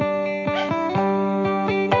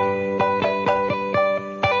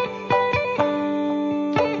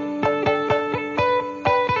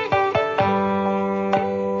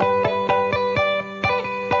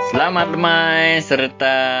Selamat lemai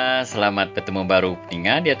serta selamat bertemu baru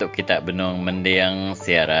pendengar di atuk kita benung mendiang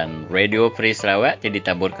siaran Radio Free Sarawak jadi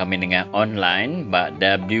tabur kami dengan online bak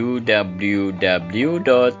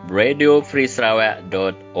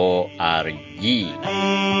www.radiofreesarawak.org.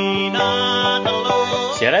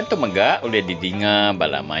 Siaran tu megak boleh didengar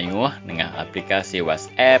bala mayuh dengan aplikasi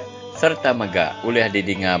WhatsApp serta megak boleh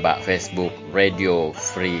didengar bak Facebook Radio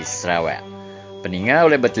Free Sarawak. Pendengar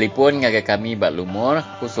boleh bertelefon dengan kami bak lumur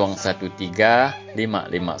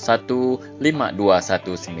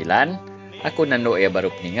 013-551-5219. Aku nanduk ya baru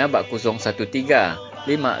pendengar bak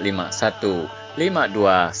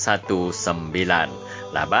 013-551-5219.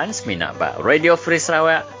 Laban seminak bak Radio Free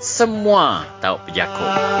Sarawak, semua tahu pejaku.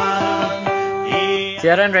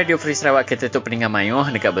 Siaran Radio Free Sarawak kita tu pendengar mayuh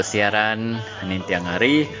dekat bersiaran ni tiang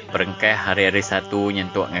hari berengkai hari-hari Sabtu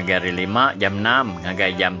nyentuk ngagai hari 5 jam 6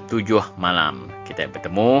 ngagai jam 7 malam. Kita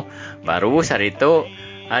bertemu baru hari tu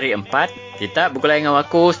hari 4 kita berkulai dengan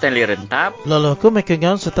aku Stanley Rentap. Lalu aku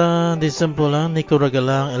mekengang serta disempulan Niko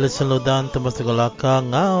Ragalang Elison Lodan Temas Tegolaka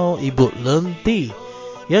ngau Ibu Lenti.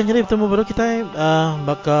 Yang jadi bertemu baru kita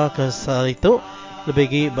bakal ke hari tu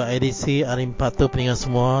lebih ba edisi hari 4 tu pendengar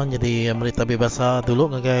semua. Jadi merita bahasa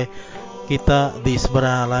dulu ngagai kita di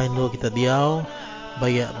seberang lain dulu kita diau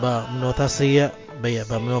bayak ba menotasi bayak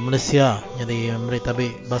ba menua Malaysia. Jadi merita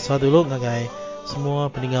bahasa dulu ngagai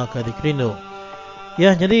semua pendengar ke di Kerindu.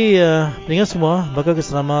 Ya, jadi pendengar semua bakal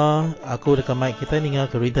keselama aku dekat mic kita dengar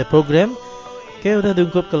ke rintai program. Okay, udah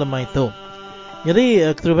diungkap ke lemah itu.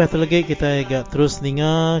 Jadi keterubah tu lagi kita agak terus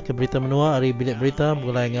dengar ke berita menua hari bilik berita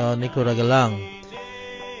mulai dengan Niko Ragalang.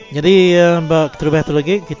 Jadi bak terubah tu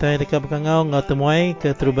lagi kita dekat bekangau ngau temuai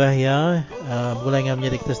ke terubah ya mulai ngau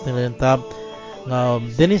menjadi kita sendiri lentap ngau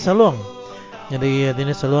Dennis Salong. Jadi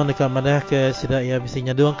Dennis Salong dekat madah ke sidak ya bisa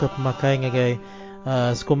nyaduang ke pemakai ngagai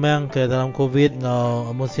sekumang ke dalam COVID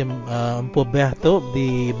ngau musim empuh beh tu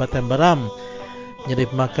di Batan Baram. Jadi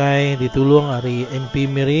pemakai ditulung hari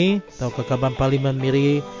MP Miri atau Kekaban Parlimen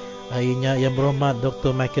Miri ianya yang berhormat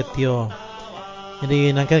Dr. Michael Teo.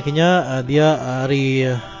 Jadi nampaknya dia hari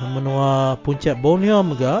menua puncak Borneo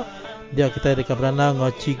mega dia kita dekat beranang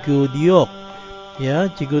Cigu Diok. Ya,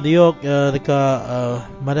 Cigu Diok dekat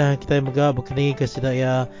mana kita mega berkini ke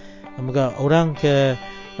sedaya mega orang ke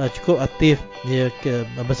cukup aktif dia ke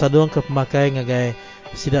bersaduang ke pemakai ngagai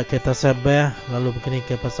sidak ke tasabah lalu berkini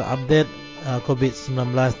ke pasal update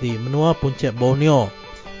COVID-19 di menua puncak Borneo.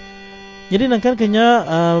 Jadi nampaknya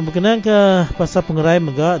berkenaan ke pasal pengerai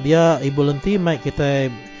mega dia Ibu Lenti mic kita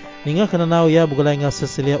ninga kena tahu ya bergulai dengan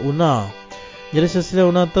Cecilia Una. Jadi Cecilia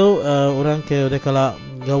Una tu orang ke udah kala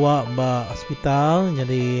gawa ba hospital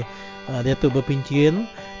jadi dia tu berpincin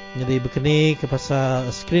jadi berkini ke pasal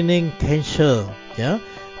screening cancer ya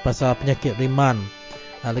pasal penyakit riman.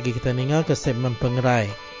 Lagi kita ninga ke segmen pengerai.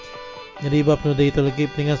 Jadi bab penuh itu lagi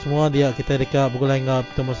pendengar semua dia kita dekat bergulai dengan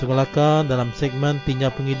pertemuan segolaka dalam segmen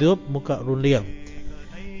Tinggal Penghidup Muka Runding.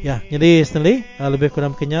 Ya, jadi Stanley lebih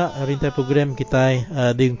kurang kena rintai program kita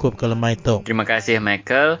diungkup ke lemah itu. Terima kasih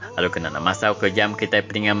Michael. Lalu kena nak masuk ke jam kita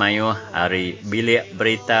pendengar mayuh hari bilik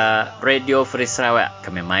berita Radio Free Sarawak.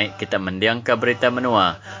 Kami mai kita mendiang ke berita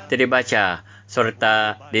menua. Jadi baca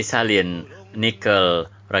serta disalin Nicole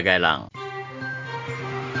Ragailang.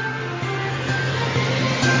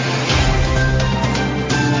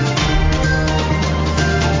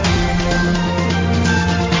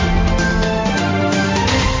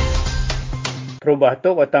 Terubah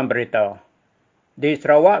tu watang berita. Di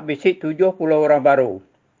Sarawak bisik 70 orang baru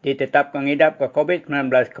ditetapkan ngidap ke COVID-19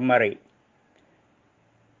 kemari.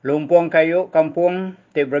 Lumpuang kayu kampung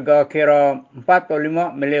diberga kira 45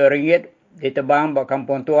 milion ringgit ditebang buat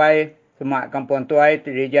kampung tuai, semak kampung tuai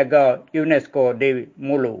dijaga UNESCO di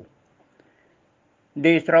Mulu.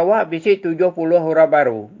 Di Sarawak bisik 70 orang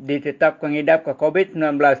baru ditetapkan ngidap ke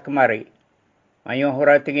COVID-19 kemari. Mayuh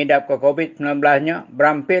orang tengidap ke COVID-19-nya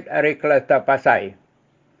berampit hari kluster Pasai.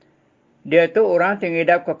 Dia tu orang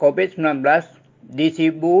tengidap ke COVID-19 di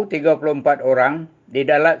Sibu 34 orang, di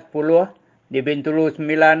Dalat 10, di Bintulu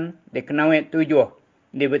 9, di Kenawit 7,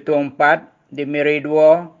 di Betuang 4, di Miri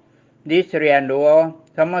 2, di Serian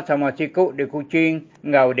 2, sama-sama Sikuk di Kuching,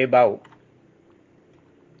 Ngau di Bau.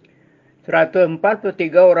 143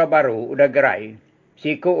 orang baru udah gerai.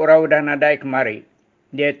 Sikuk orang udah nadai kemari.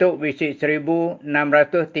 Dia tu bisik 1,632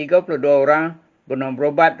 orang benar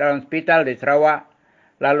berubat dalam hospital di Sarawak,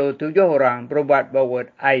 lalu 7 orang berubat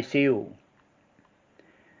bawat ICU.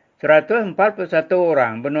 141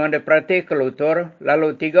 orang benar diperhati ke lutur,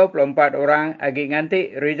 lalu 34 orang agi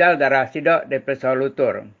nganti result darah sidak di pesawat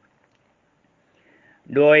lutur.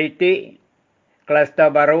 2 itik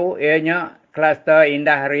kluster baru ianya kluster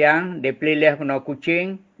Indah Riang dipilih menua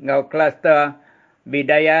Kuching, ngau kluster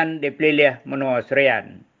Bidayan dipilih menua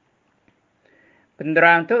Serian.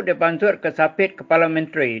 Penderang tu dipansut ke Sapit Kepala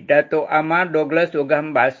Menteri Datuk Ahmad Douglas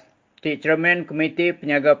Ugambas, Cik Cermin Komiti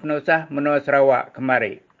Penjaga Penusah menua Sarawak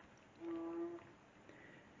kemari.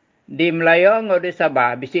 Di Melaya ngau di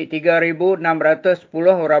Sabah, bisik 3,610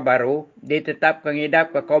 orang baru ditetap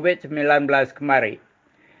mengidap ke COVID-19 kemari.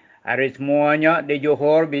 Hari semuanya di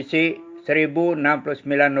Johor bisik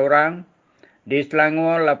 1,069 orang, di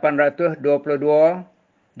Selangor 822,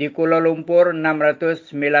 di Kuala Lumpur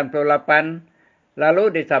 698, lalu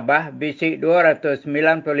di Sabah bisik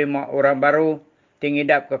 295 orang baru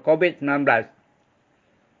tingidap ke COVID-19.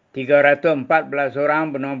 314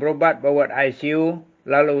 orang benar berubat bawat ICU,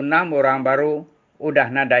 lalu 6 orang baru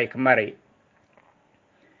udah nadai kemari.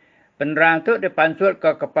 Penerang itu dipansut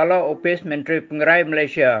ke Kepala Opis Menteri Pengerai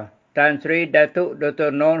Malaysia, Tan Sri Datuk Dr.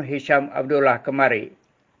 Nur Hisham Abdullah kemari.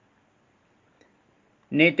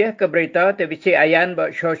 Nitih ke berita TVC Ayan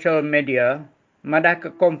buat social media, madah ke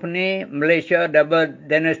company Malaysia Double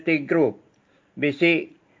Dynasty Group,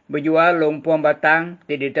 bisik berjual lumpuang batang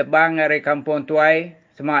di ditebang dari Kampung Tuai,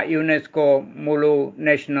 semak UNESCO Mulu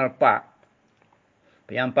National Park.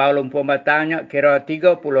 Penyampau lumpuang batangnya kira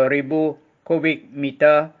 30,000 kubik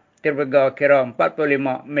meter, terberga kira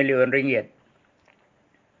 45 million ringgit.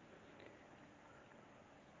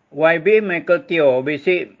 YB Michael Teo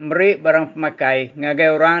bisik merik barang pemakai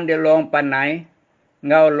ngagai orang di Long Panai,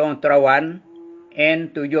 ngau Long Terawan,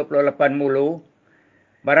 N78 Mulu.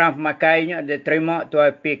 Barang pemakainya diterima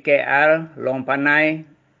Tuai PKL, Long Panai,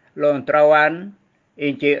 Long Terawan,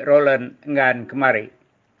 Encik Roland Ngan kemari.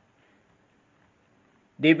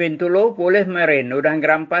 Di Bintulu, Polis Marin udah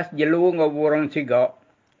ngerampas jelu ngau burung sigok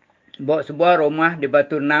buat sebuah rumah di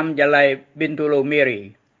Batu 6 Jalai Bintulu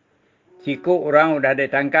Miri. Siku orang sudah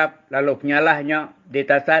ditangkap, lalu penyalahnya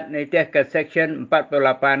ditasat nitih ke Seksyen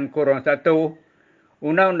 48-1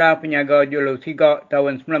 Undang-Undang Penjaga Julu Sigok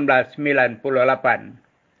tahun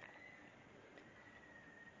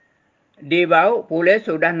 1998. Di Bau, polis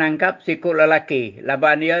sudah nangkap siku lelaki.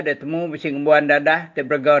 Laban dia ditemu bising buan dadah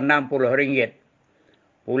terberga RM60.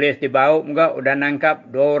 Polis di Bau juga sudah nangkap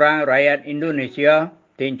 2 orang rakyat Indonesia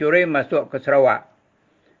tincuri masuk ke Sarawak.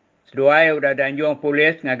 Seduai sudah dianjung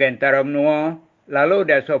polis ngagai antara menua, lalu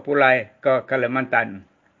dia suruh pulai ke Kalimantan.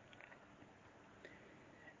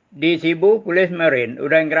 Di Sibu, Polis Marin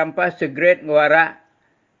sudah ngerampas sigaret nguarak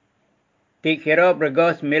dikira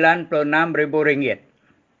berharga RM96,000.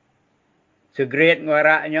 Sigaret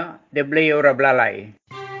nguaraknya dibeli orang belalai.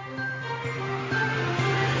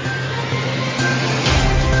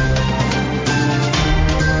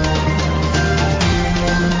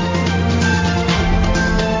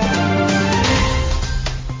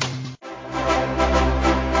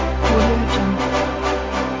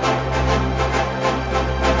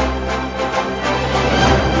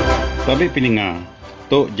 Tapi pininga,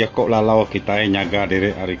 tu Jakob lalau kita nyaga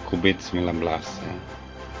diri hari COVID-19.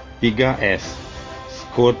 3S,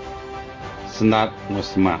 skut, senat,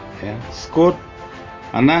 musma. Skut,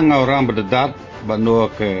 anak orang berdedat,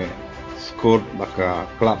 bandua ke skut, baka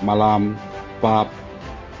kelab malam, pub,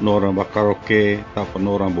 orang bakaroke,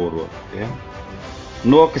 ataupun orang buruk.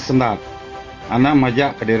 Nua ke senat, anak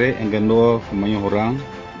majak ke diri enggan nua kemayuh orang,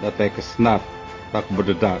 datai ke senat, tak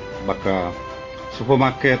berdedat, baka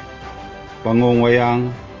supermarket, panggung wayang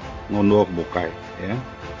ngonok bukai.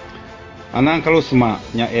 Anang kalau semak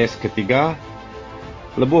nya es ketiga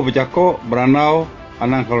lebuh berjakok beranau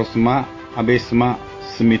anang kalau semak habis semak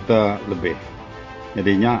semita lebih.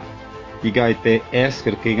 Jadinya 3 IT es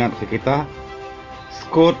keringat ke kita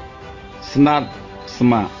skut senat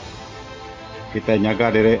semak kita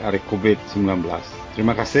nyaga dari hari COVID-19.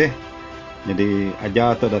 Terima kasih. Jadi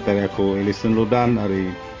aja tu datang aku Ellison Ludan dari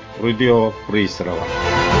Radio Free Sarawak.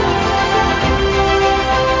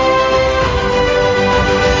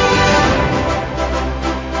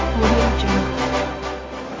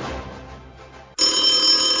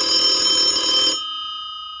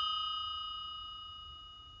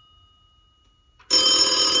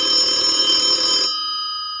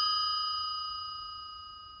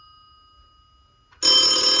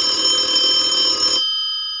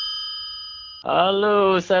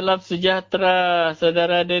 Halo, salam sejahtera,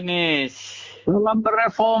 Saudara Dennis. Salam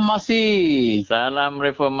reformasi. Salam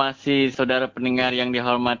reformasi, saudara pendengar yang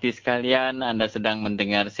dihormati sekalian. Anda sedang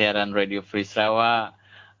mendengar siaran Radio Free Sarawak.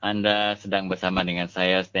 Anda sedang bersama dengan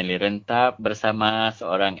saya, Stanley Rentap, bersama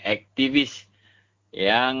seorang aktivis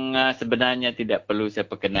yang sebenarnya tidak perlu saya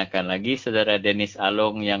perkenalkan lagi, Saudara Dennis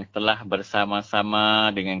Along yang telah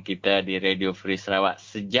bersama-sama dengan kita di Radio Free Sarawak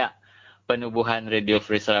sejak penubuhan Radio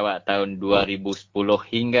Free Sarawak tahun 2010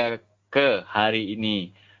 hingga ke hari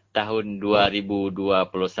ini tahun 2021.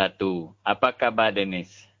 Apa khabar Dennis?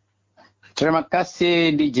 Terima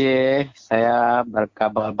kasih DJ. Saya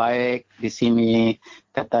berkabar baik di sini,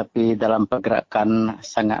 tetapi dalam pergerakan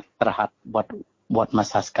sangat terhad buat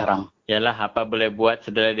masa sekarang. Yalah, apa boleh buat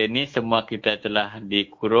saudara Dennis, semua kita telah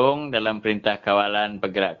dikurung dalam perintah kawalan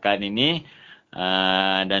pergerakan ini.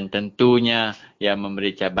 Dan tentunya yang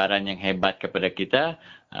memberi cabaran yang hebat kepada kita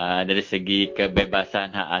dari segi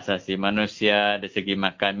kebebasan hak asasi manusia, dari segi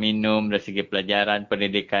makan minum, dari segi pelajaran,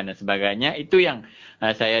 pendidikan dan sebagainya. Itu yang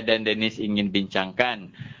saya dan Dennis ingin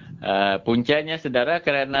bincangkan. Puncanya saudara,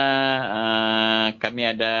 kerana kami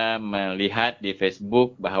ada melihat di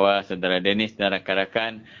Facebook bahawa saudara Dennis dan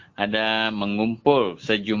rakan-rakan ada mengumpul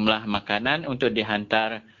sejumlah makanan untuk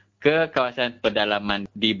dihantar ke kawasan pedalaman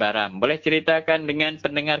di Baram. Boleh ceritakan dengan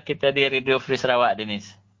pendengar kita di Radio Free Sarawak,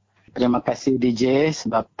 Dennis? Terima kasih DJ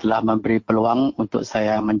sebab telah memberi peluang untuk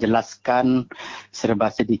saya menjelaskan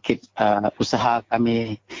serba sedikit usaha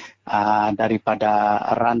kami daripada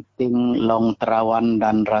ranting Long Terawan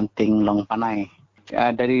dan ranting Long Panai.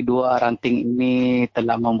 Dari dua ranting ini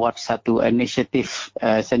telah membuat satu inisiatif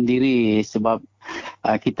sendiri sebab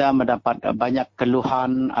kita mendapat banyak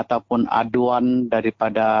keluhan ataupun aduan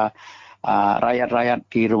daripada rakyat-rakyat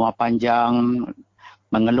di Rumah Panjang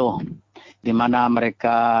mengeluh di mana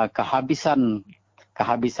mereka kehabisan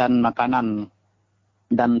makanan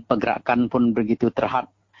dan pergerakan pun begitu terhad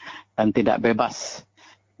dan tidak bebas,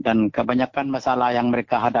 dan kebanyakan masalah yang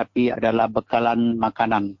mereka hadapi adalah bekalan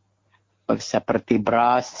makanan seperti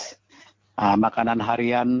beras, makanan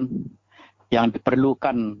harian yang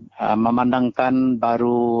diperlukan. Memandangkan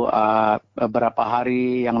baru beberapa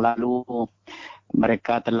hari yang lalu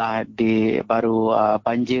mereka telah baru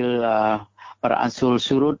banjir beransur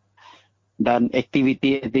surut, dan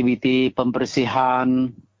aktiviti-aktiviti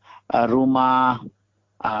pembersihan rumah,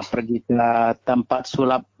 pergi ke tempat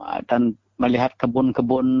sulap dan melihat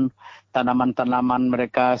kebun-kebun, tanaman-tanaman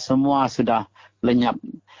mereka semua sudah lenyap.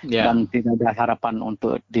 Dan tidak ada harapan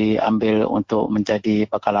untuk diambil untuk menjadi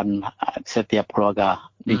bekalan setiap keluarga,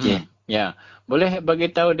 DJ. Ya, boleh bagi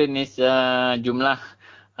tahu Dennis jumlah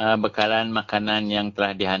bekalan makanan yang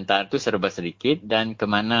telah dihantar itu serba sedikit dan ke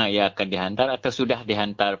mana ia akan dihantar atau sudah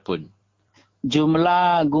dihantar pun?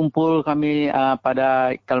 Jumlah gumpul kami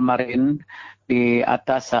pada kemarin di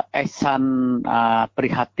atas ihsan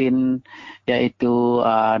prihatin, iaitu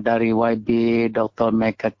dari YB Dr.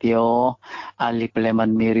 Mekatio, ahli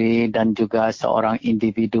Peleman Miri, dan juga seorang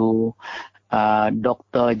individu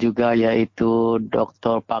doktor juga, iaitu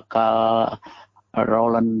Dr. Pakal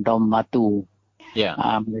Roland Domatu.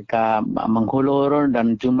 Mereka menghulur,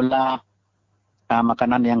 dan jumlah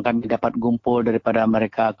makanan yang kami dapat gumpul daripada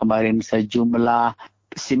mereka kemarin sejumlah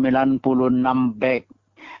 96 beg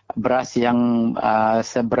beras yang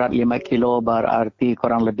seberat 5 kilo, berarti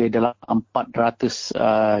kurang lebih dalam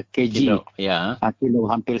 400 kg. Kilo,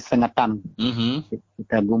 hampir setengah tan.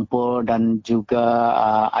 Kita gumpul, dan juga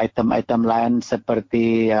item-item lain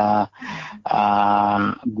seperti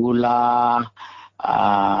gula,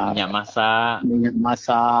 minyak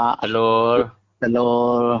masak,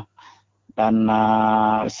 telur dan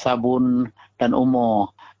sabun dan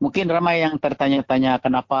omo. Mungkin ramai yang tertanya-tanya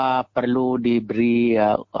kenapa perlu diberi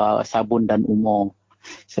sabun dan omo.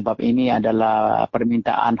 Sebab ini adalah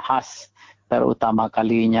permintaan khas terutama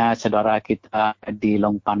kalinya saudara kita di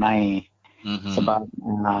Long Panai. Sebab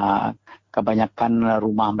kebanyakan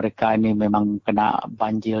rumah mereka ini memang kena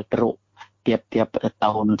banjir teruk. Tiap-tiap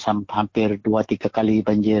tahun hampir 2-3 kali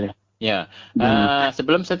banjir.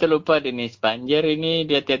 Sebelum saya terlupa Dennis, banjir ini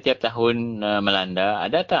dia tiap-tiap tahun melanda.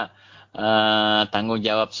 Ada tak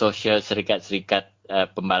tanggungjawab sosial serikat-serikat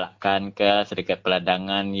pembalakan ke serikat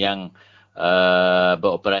peladangan yang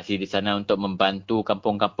beroperasi di sana untuk membantu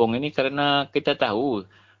kampung-kampung ini, kerana kita tahu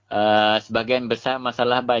sebahagian besar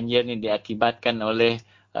masalah banjir ini diakibatkan oleh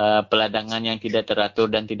peladangan yang tidak teratur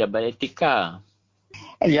dan tidak beretika.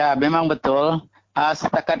 Ya, memang betul.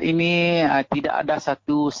 Setakat ini tidak ada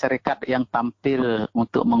satu syarikat yang tampil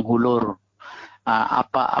untuk menghulur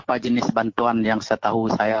apa jenis bantuan yang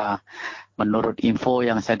setahu saya. Menurut info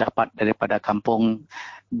yang saya dapat daripada kampung,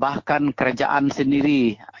 bahkan kerajaan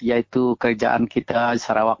sendiri, iaitu kerajaan kita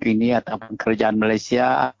Sarawak ini ataupun kerajaan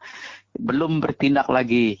Malaysia, belum bertindak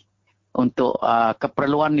lagi untuk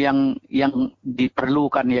keperluan yang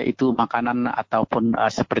diperlukan, yaitu makanan ataupun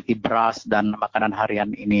seperti beras dan makanan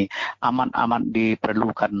harian ini amat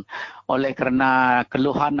diperlukan. Oleh kerana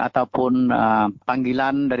keluhan ataupun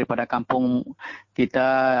panggilan daripada kampung, kita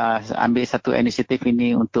ambil satu inisiatif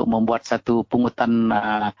ini untuk membuat satu pungutan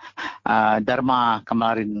derma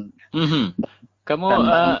kemarin. Kamu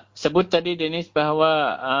sebut tadi, Dennis, bahawa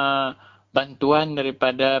bantuan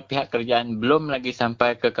daripada pihak kerajaan belum lagi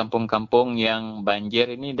sampai ke kampung-kampung yang banjir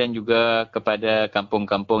ini dan juga kepada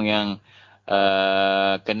kampung-kampung yang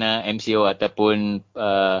kena MCO ataupun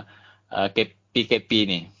PKP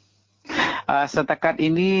ni. Setakat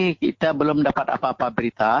ini kita belum dapat apa-apa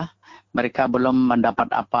berita. Mereka belum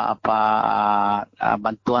mendapat apa-apa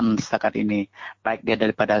bantuan setakat ini, baik dia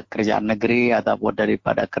daripada kerajaan negeri ataupun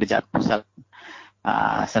daripada kerajaan pusat.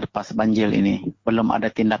 Selepas banjir ini belum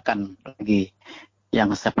ada tindakan lagi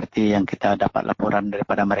yang seperti yang kita dapat laporan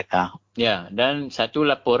daripada mereka. Ya, dan satu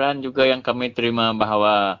laporan juga yang kami terima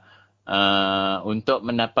bahawa untuk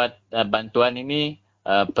mendapat bantuan ini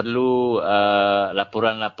perlu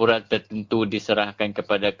laporan-laporan tertentu diserahkan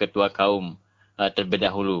kepada ketua kaum terlebih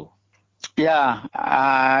dahulu. Ya,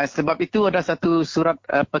 sebab itu ada satu surat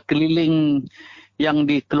perkeliling yang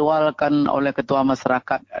dikeluarkan oleh ketua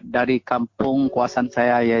masyarakat dari kampung kuasaan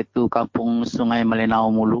saya, iaitu kampung Sungai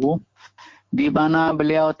Melenau Mulu, di mana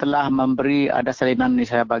beliau telah memberi, ada salinan ni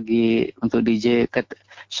saya bagi untuk DJ,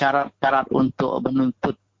 syarat-syarat untuk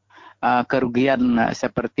menuntut kerugian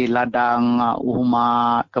seperti ladang,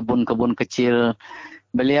 rumah, kebun-kebun kecil.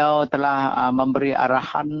 Beliau telah memberi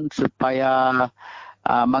arahan supaya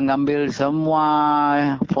mengambil semua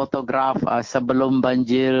fotograf sebelum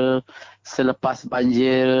banjir, selepas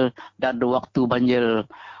banjir dan waktu banjir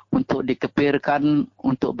untuk dikepirkan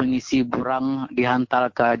untuk mengisi burang dihantar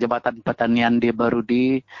ke Jabatan Pertanian di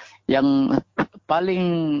Barudi. Yang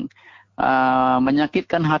paling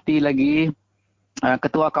menyakitkan hati lagi,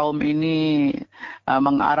 ketua kaum ini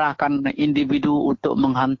mengarahkan individu untuk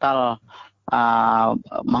menghantar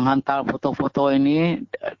foto-foto ini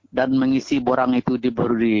dan mengisi borang itu di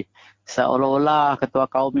Barudi. Seolah-olah ketua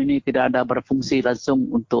kaum ini tidak ada berfungsi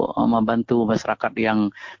langsung untuk membantu masyarakat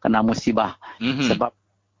yang kena musibah. Sebab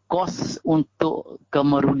kos untuk ke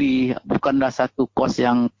Marudi bukanlah satu kos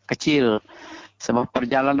yang kecil. Sebab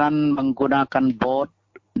perjalanan menggunakan bot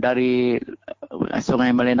dari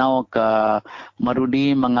Sungai Melenau ke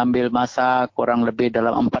Marudi mengambil masa kurang lebih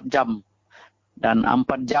dalam 4 jam. Dan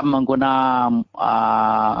 4 jam menggunakan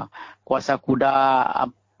kuasa kuda,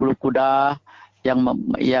 bulu kuda yang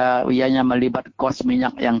ianya melibat kos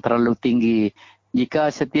minyak yang terlalu tinggi. Jika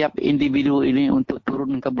setiap individu ini untuk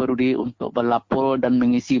turun ke Barudi untuk berlapor dan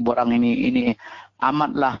mengisi borang ini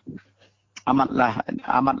amatlah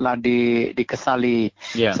dikesali.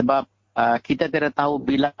 Yeah. Sebab kita tidak tahu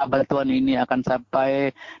bila bantuan ini akan sampai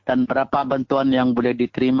dan berapa bantuan yang boleh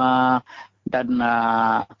diterima. Dan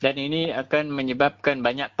ini akan menyebabkan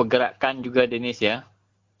banyak pergerakan juga, Dennis, ya?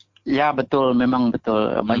 Ya, betul, memang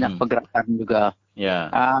betul. Banyak pergerakan juga.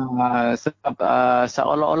 Ya. Sebab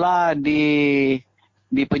seolah-olah di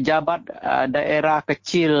pejabat daerah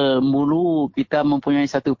kecil Mulu, kita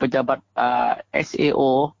mempunyai satu pejabat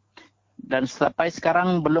SAO, dan sampai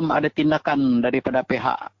sekarang belum ada tindakan daripada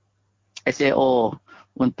pihak SAO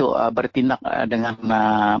untuk bertindak dengan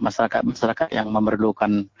masyarakat yang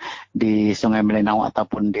memerlukan di Sungai Melenau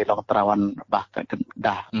ataupun di Long Terawan, bahkan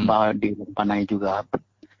di Panai juga,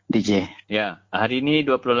 DJ. Ya, hari ini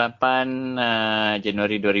 28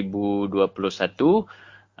 Januari 2021,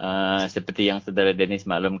 seperti yang saudara Dennis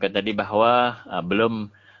maklumkan tadi bahawa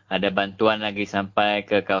belum ada bantuan lagi sampai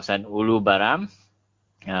ke kawasan Ulu Baram,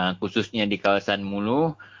 khususnya di kawasan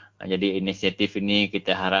Mulu. Jadi inisiatif ini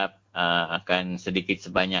kita harap akan sedikit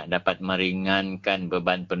sebanyak dapat meringankan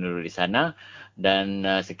beban penduduk di sana, dan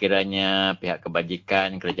sekiranya pihak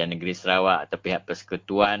kebajikan, Kerajaan Negeri Sarawak atau pihak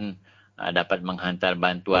persekutuan dapat menghantar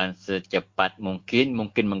bantuan secepat mungkin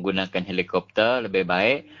menggunakan helikopter lebih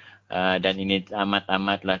baik, dan ini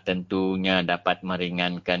amat-amatlah tentunya dapat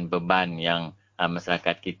meringankan beban yang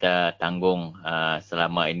masyarakat kita tanggung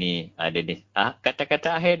selama ini. Dennis,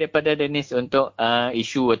 kata-kata akhir daripada Dennis untuk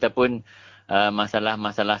isu ataupun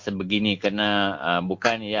masalah-masalah sebegini, kerana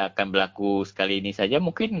bukan ia akan berlaku sekali ini saja,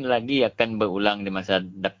 mungkin lagi akan berulang di masa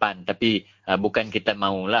depan, tapi bukan kita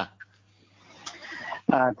maulah.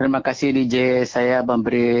 Terima kasih DJ, saya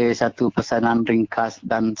memberi satu pesanan ringkas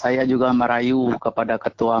dan saya juga merayu kepada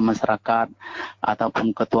ketua masyarakat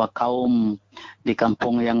ataupun ketua kaum di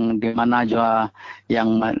kampung yang di mana juga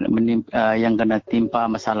yang kena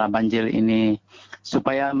timpa masalah banjir ini,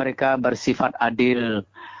 supaya mereka bersifat adil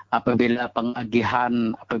apabila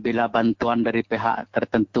pengagihan, apabila bantuan dari pihak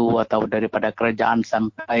tertentu atau daripada kerajaan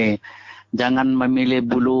sampai, jangan memilih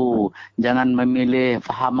bulu, jangan memilih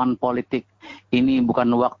fahaman politik. Ini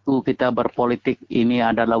bukan waktu kita berpolitik, ini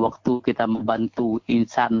adalah waktu kita membantu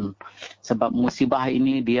insan. Sebab musibah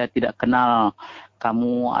ini dia tidak kenal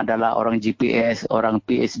kamu adalah orang GPS, orang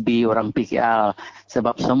PSB, orang PKL.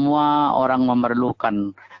 Sebab semua orang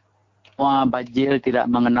memerlukan. Semua bajil tidak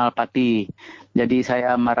mengenal parti. Jadi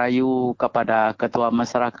saya merayu kepada ketua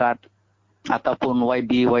masyarakat ataupun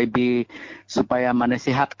YB supaya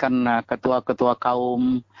menasihatkan ketua-ketua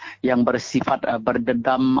kaum yang bersifat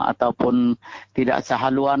berdendam ataupun tidak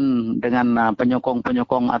sehaluan dengan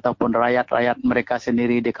penyokong-penyokong ataupun rakyat-rakyat mereka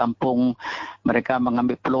sendiri di kampung. Mereka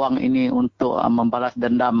mengambil peluang ini untuk membalas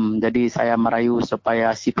dendam. Jadi saya merayu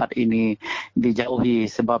supaya sifat ini dijauhi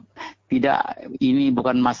sebab ini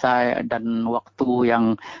bukan masa dan waktu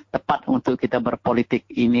yang tepat untuk kita berpolitik.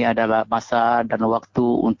 Ini adalah masa dan waktu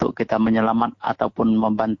untuk kita menyelamat ataupun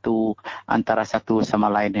membantu antara satu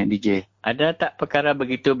sama lain, DJ. Ada tak perkara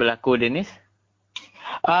begitu berlaku, Dennis?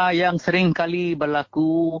 Yang sering kali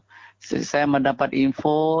berlaku, saya mendapat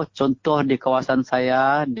info, contoh di kawasan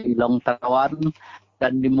saya, di Long Terawan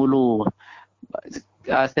dan di Mulu.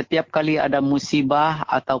 Setiap kali ada musibah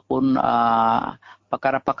ataupun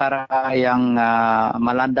perkara-perkara yang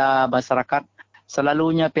melanda masyarakat,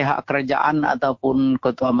 selalunya pihak kerajaan ataupun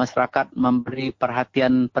ketua masyarakat memberi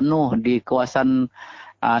perhatian penuh di kawasan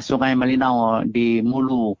Sungai Melinau di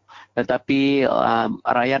Mulu. Tetapi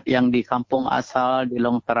rakyat yang di kampung asal di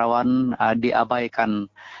Long Terawan diabaikan.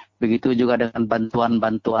 Begitu juga dengan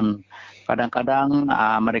bantuan-bantuan. Kadang-kadang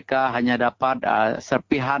mereka hanya dapat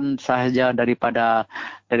serpihan sahaja daripada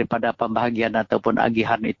pembahagian ataupun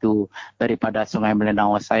agihan itu daripada Sungai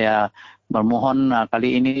Melinau. Saya bermohon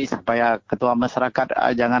kali ini supaya ketua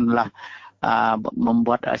masyarakat janganlah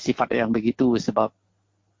membuat sifat yang begitu sebab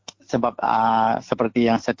seperti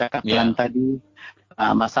yang saya cakapkan tadi,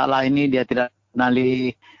 masalah ini dia tidak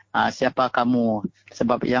kenali siapa kamu.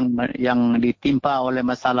 Sebab yang ditimpa oleh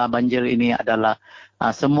masalah banjir ini adalah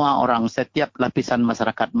semua orang, setiap lapisan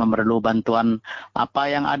masyarakat memerlukan bantuan. Apa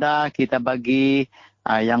yang ada kita bagi,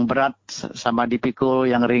 yang berat sama dipikul,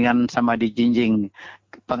 yang ringan sama dijinjing.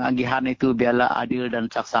 Pengagihan itu biarlah adil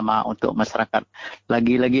dan saksama untuk masyarakat.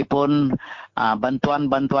 Lagi-lagi pun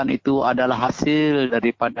bantuan-bantuan itu adalah hasil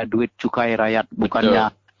daripada duit cukai rakyat,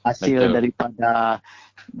 bukannya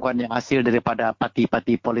hasil daripada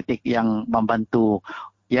parti-parti politik yang membantu.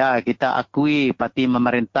 Ya, kita akui parti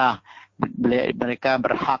pemerintah mereka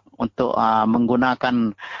berhak untuk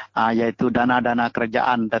menggunakan yaitu dana-dana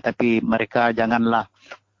kerajaan, tetapi mereka janganlah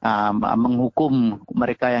menghukum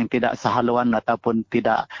mereka yang tidak sehaluan ataupun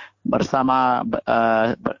tidak bersama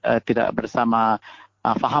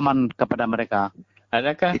fahaman kepada mereka.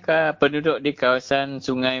 Adakah penduduk di kawasan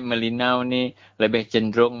Sungai Melinau ni lebih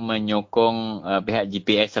cenderung menyokong pihak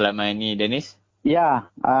GPS selama ini, Dennis? Ya,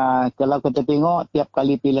 kalau kita tengok tiap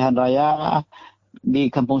kali pilihan raya di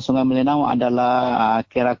Kampung Sungai Melinau adalah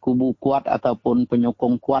kira kubu kuat ataupun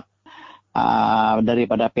penyokong kuat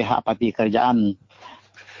daripada pihak parti kerajaan.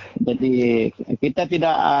 Jadi kita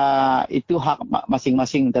tidak itu hak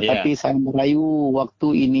masing-masing, tetapi saya merayu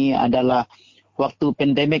waktu ini adalah waktu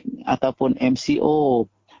pandemik ataupun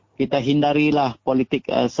MCO. Kita hindarilah politik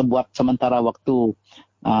sebuat sementara waktu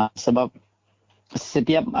sebab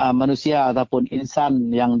setiap manusia ataupun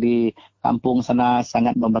insan yang di kampung sana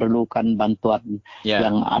sangat memerlukan bantuan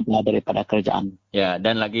yang ada daripada kerajaan. Ya,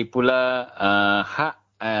 dan lagi pula hak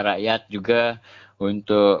rakyat juga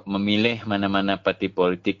untuk memilih mana-mana parti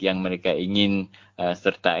politik yang mereka ingin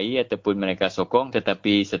sertai ataupun mereka sokong,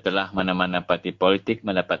 tetapi setelah mana-mana parti politik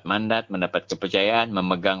mendapat mandat, mendapat kepercayaan,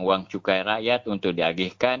 memegang wang cukai rakyat untuk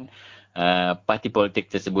diagihkan, parti politik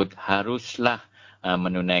tersebut haruslah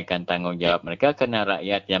menunaikan tanggungjawab mereka kerana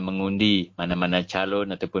rakyat yang mengundi mana-mana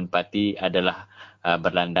calon ataupun parti adalah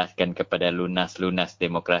berlandaskan kepada lunas-lunas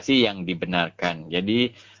demokrasi yang dibenarkan.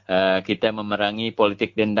 Jadi kita memerangi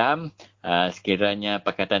politik dendam. Sekiranya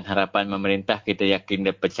Pakatan Harapan memerintah, kita yakin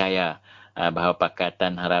dan percaya bahawa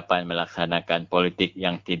Pakatan Harapan melaksanakan politik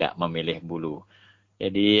yang tidak memilih bulu.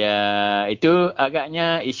 Jadi itu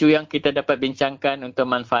agaknya isu yang kita dapat bincangkan untuk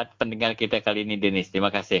manfaat pendengar kita kali ini, Dennis.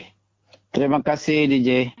 Terima kasih. Terima kasih,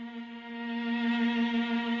 DJ.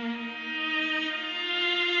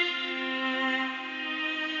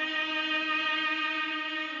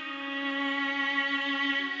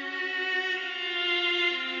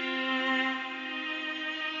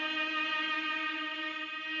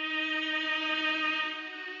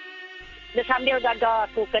 Sambil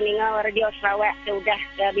gagal aku keningal radio Sarawak sudah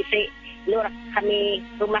bisik Nur kami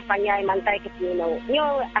rumah panjai mantai ke Pino.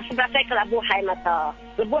 Nyo sebelah saya ke Labuh Hai Mata.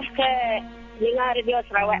 Lebuh ke dengar radio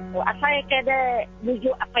Sarawak tu. Asal ke ada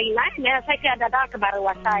bujuk apa ini? Saya ke ada ke baru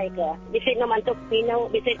asal ke. Bisik no mantuk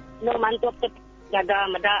Pino, bisik no mantuk ke ada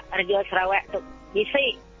meda radio Sarawak tu.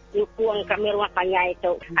 Bisik yukuang kami rumah panjai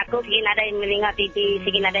itu. Aku segini ada yang mendengar TV,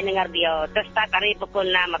 segini ada yang dengar dia. Terus tak hari pukul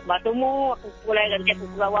 6, aku bertemu, aku pulai ganti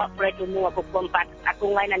pukul 2, pulai temu, aku pukul 4.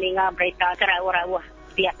 Aku mulai dengar berita kerawah-rawah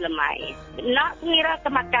tiap lemai. Nak mengira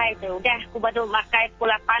ke makai tu. Dah aku baru makai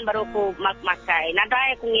pukul 8 baru aku makai. Nada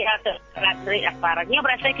aku mengira ke latrik apa. Dia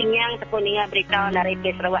berasa kenyang aku dengar berita dari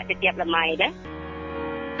Sarawak setiap lemai dah.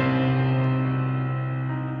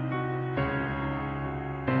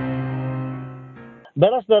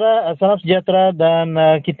 Baiklah saudara, salam sejahtera dan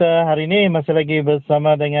kita hari ini masih lagi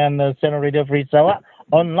bersama dengan channel Radio Free Sarawak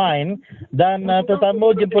online dan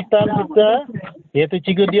tetamu jemputan kita iaitu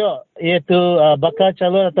Cikgu Diok, iaitu bakal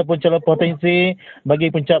calon ataupun calon potensi bagi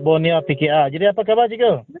Puncak Borneo PKR. Jadi apa khabar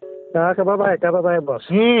Cikgu? Khabar baik bos.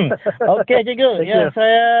 Okey Cikgu, ya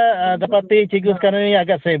saya dapati Cikgu sekarang ini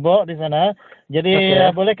agak sibuk di sana. Jadi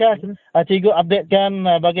bolehkah Cikgu updatekan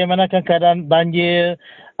bagaimanakah keadaan banjir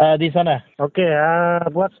di sana? Okey,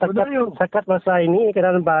 buat setakat masa ini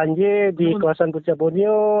keadaan banjir di kawasan Puncak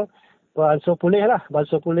Borneo beransur pulih.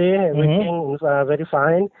 Everything very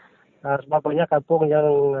fine. Sebab banyak kampung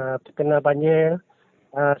yang terkena banjir.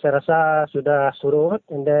 Saya rasa sudah surut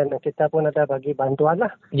dan kita pun ada bagi bantuan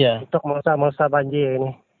lah untuk masa-masa banjir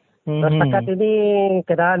ini. Setakat ini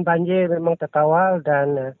keadaan banjir memang terkawal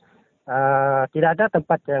dan tidak ada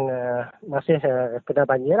tempat yang masih kena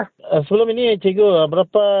banjir lah. Sebelum ini Cikgu,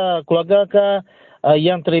 berapa keluarga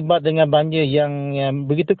yang terlibat dengan banjir yang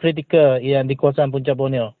begitu kritikal yang di kawasan Puncak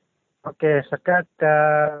Borneo? Okey, setakat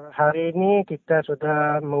hari ini kita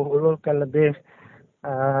sudah menghulurkan lebih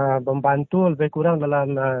membantu lebih kurang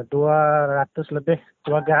dalam 200 lebih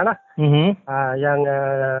keluarga lah yang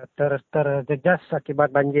terjejas akibat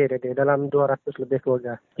banjir dalam 200 lebih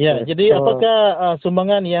keluarga. Ya, jadi apakah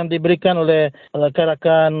sumbangan yang diberikan oleh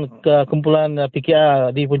rakan-rakan kumpulan PKR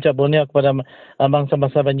di Puncak Borneo kepada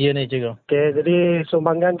mangsa-mangsa banjir ni Cikgu? Okey, jadi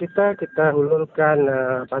sumbangan kita hulurkan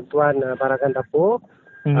bantuan barangan dapur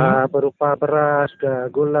berupa beras,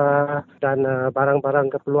 gula dan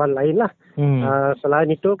barang-barang keperluan lain lah.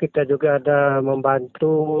 Selain itu kita juga ada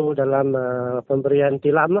membantu dalam pemberian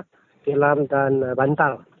tilam dan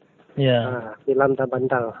bantal. Tilam dan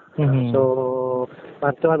bantal. So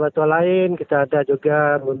bantuan-bantuan lain kita ada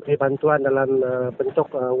juga memberi bantuan dalam bentuk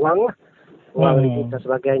wang dan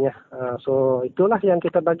sebagainya. So itulah yang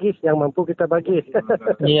kita bagi, yang mampu kita bagi.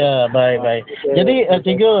 Ya, baik. Jadi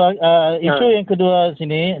Cikgu, isu yang kedua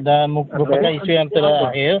sini dan merupakan isu yang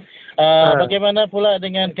terakhir. Bagaimana pula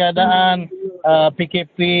dengan keadaan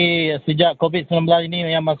PKP sejak COVID-19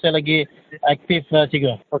 ini yang masih lagi aktif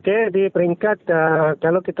Cikgu? Okey, di peringkat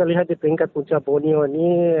kalau kita lihat di peringkat Puncak Borneo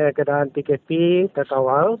ini keadaan PKP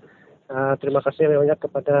terkawal. Terima kasih banyak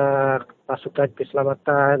kepada pasukan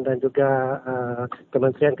keselamatan dan juga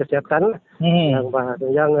Kementerian Kesihatan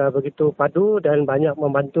yang begitu padu dan banyak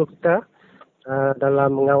membantu kita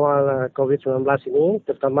dalam mengawal COVID-19 ini,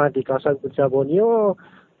 terutama di kawasan Puncak Borneo.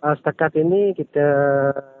 Setakat ini kita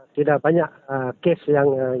tidak banyak kes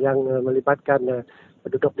yang melibatkan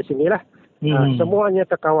penduduk di sinilah. Semuanya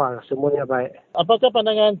terkawal, semuanya baik. Apakah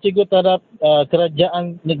pandangan Cikgu terhadap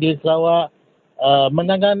kerajaan negeri Sarawak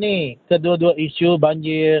menangani kedua-dua isu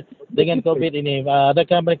banjir dengan COVID ini?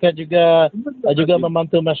 Adakah mereka juga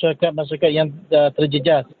membantu masyarakat yang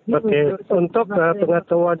terjejas? Okey, untuk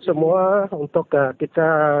pengetahuan semua, untuk kita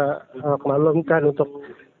maklumkan untuk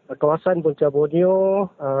kawasan Puncak Borneo,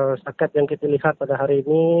 setakat yang kita lihat pada hari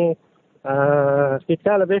ini,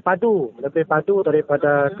 kita lebih padu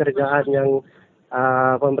daripada kerajaan yang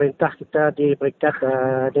pemerintah kita di peringkat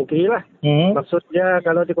negeri lah. Maksudnya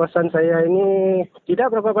kalau di kawasan saya ini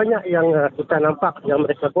tidak berapa banyak yang kita nampak yang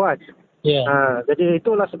mereka buat. Jadi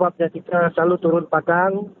itulah sebabnya kita selalu turun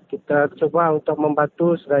padang, kita cuba untuk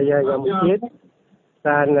membantu sedaya yang mungkin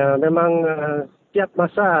dan memang setiap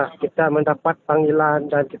masa kita mendapat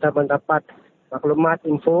panggilan dan kita mendapat maklumat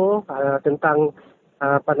info tentang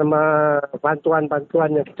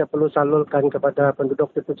bantuan-bantuan yang kita perlu salurkan kepada penduduk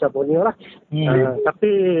di Puncak Borneo lah.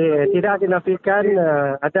 Tapi tidak dinafikan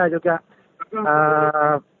ada juga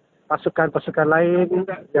pasukan-pasukan lain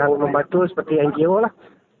yang membantu seperti NGO lah.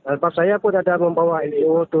 Sebab saya pun ada membawa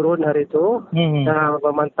NGO turun hari itu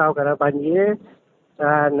memantau keadaan banjir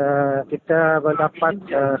dan kita mendapat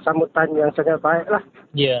sambutan yang sangat baik lah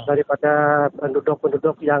daripada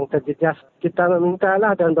penduduk-penduduk yang terjejas. Kita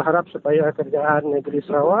memintalah dan berharap supaya kerajaan negeri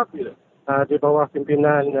Sarawak di bawah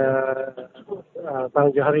pimpinan Bang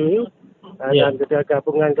Johari dan juga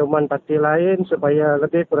gabungan parti lain supaya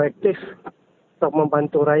lebih proaktif untuk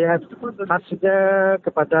membantu rakyat, khasnya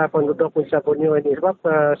kepada penduduk Puncak Borneo ini. Sebab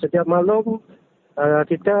setiap malam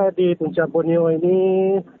kita di Puncak Borneo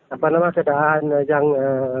ini keadaan yang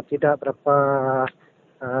tidak berapa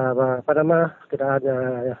keadaan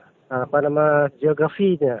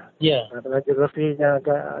geografinya. Geografinya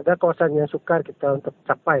ada kawasan yang sukar kita untuk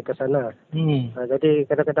capai ke sana. Jadi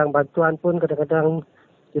kadang-kadang bantuan pun kadang-kadang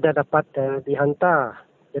tidak dapat dihantar.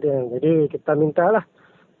 Jadi kita mintalah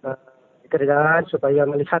kerajaan supaya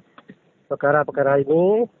melihat perkara-perkara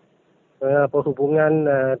ini, perhubungan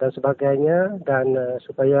dan sebagainya, dan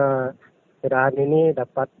supaya keadaan ini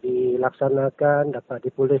dapat dilaksanakan, dapat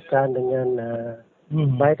dipulihkan dengan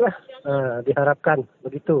baiklah. Diharapkan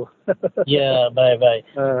begitu. Ya, baik.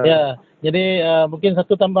 Jadi mungkin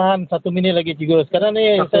satu tambahan 1 minit lagi Cikgu. Sekarang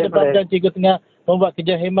ni saya dapatkan Cikgu tengah membuat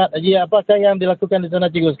kerja hemat. Haji, apakah yang dilakukan di sana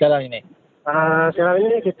Cikgu sekarang ini? Sekarang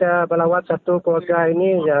ini kita melawat satu keluarga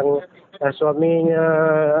ini yang suaminya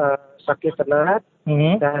sakit penat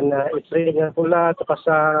dan isterinya pula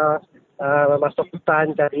terpaksa masuk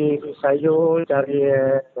hutan cari sayur, cari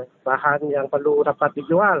bahan yang perlu dapat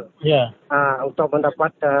dijual. Untuk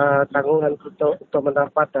mendapat tanggungan untuk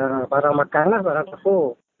mendapat barang makan, barang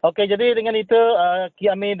dapur. Okey, jadi dengan itu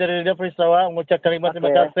kami dari Radio Free Sarawak mengucap terima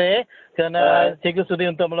kasih kerana Cikgu sudi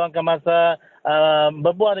untuk meluangkan masa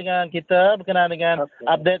berbual dengan kita berkenaan dengan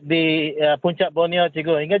update di Puncak Borneo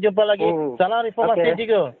Cikgu. Hingga jumpa lagi. Salam reformasi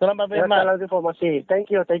Cikgu. Salam berkhidmat. Salam reformasi. Thank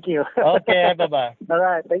you. Okey, bye-bye.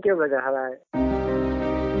 Alright, thank you brother. Alright.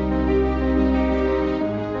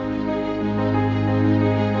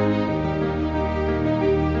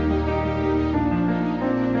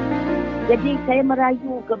 Jadi saya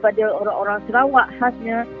merayu kepada orang-orang Sarawak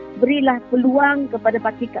khasnya, berilah peluang kepada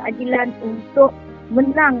Parti Keadilan untuk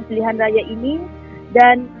menang pilihan raya ini,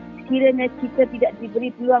 dan sekiranya kita tidak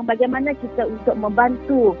diberi peluang, bagaimana kita untuk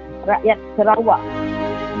membantu rakyat Sarawak.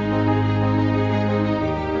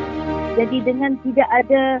 Jadi dengan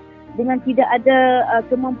tidak ada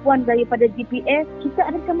kemampuan daripada GPS, kita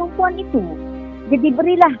ada kemampuan itu. Jadi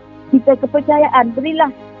berilah kita kepercayaan,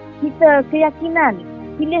 berilah kita keyakinan.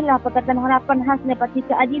 Pilihlah Pakatan Harapan khasnya Parti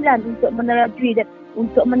Keadilan untuk menerajui dan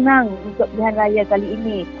untuk menang untuk pilihan raya kali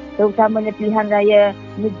ini, terutamanya pilihan raya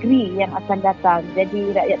negeri yang akan datang.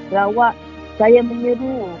 Jadi rakyat Sarawak, saya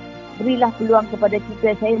menyeru, berilah peluang kepada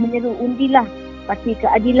kita. Saya menyeru, undilah Parti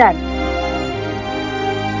Keadilan.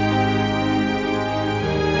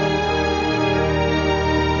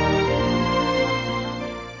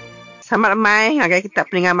 Selamat mai, agak kita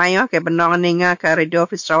peningan mayo ke benong ninga ke Radio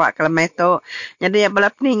Free Sarawak ke lemai tu. Jadi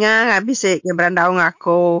bala peningan habis ke berandau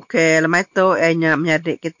ngaku ke lemai tu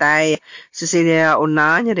menjadi kita Cecilia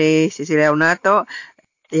Una. Jadi Cecilia Una tu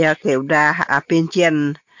ya ke udah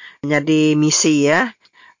pencen jadi misi ya.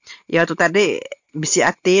 Ya tu tadi bisi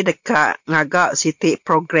hati dekat ngagak siti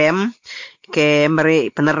program ke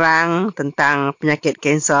meri penerang tentang penyakit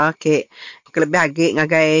kanser ke lebih lagi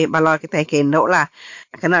ngagai bala kita kendok lah.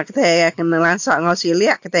 Kena kita kena langsung ngau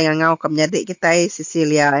Cecilia, kita ngau ke menjadi kita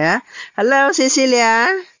Cecilia ya. Hello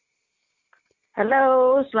Cecilia.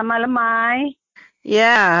 Hello, selamat lemai.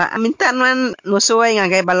 Ya, minta nuan nusuai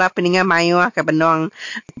ngagai bala peningan mayu ke benong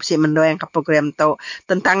si mendoang ke program tu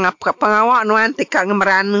tentang pengawak nuan tika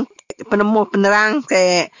ngemeran penemu penerang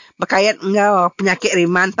ke berkait ngau penyakit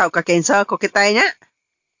riman tau ke kanser ko kita nya.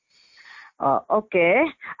 Okey,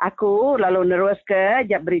 aku lalu nerus ke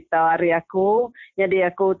jap berita hari aku. Jadi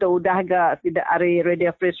aku tu udah agak tidak hari Radio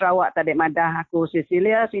Free Sarawak tadi madah aku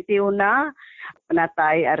Cecilia Siti Una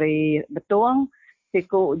penatai hari betung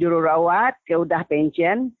siku jururawat ke udah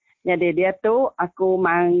pension. Jadi dia tu aku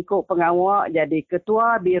mangkuk pengawak jadi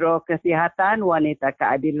ketua Biro Kesihatan Wanita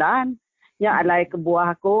Keadilan yang alai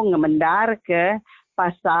kebuah aku ngemendar ke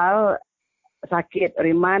pasal sakit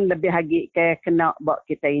riman lebih lagi ke kena buat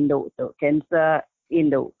kita induk tu, kanser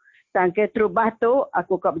induk. Sangke terubah tu,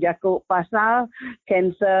 aku kau berjakuk pasal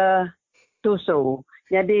kanser tusu.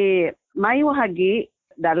 Jadi, mayu lagi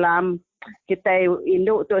dalam kita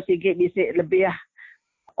induk tu sikit bisik lebih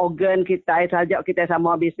organ kita, sahaja kita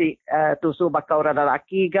sama bisik tusu bakal orang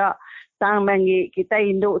lelaki ke. Tang mengi kita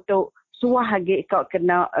induk tu, suah lagi kau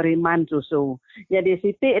kena riman susu. Jadi,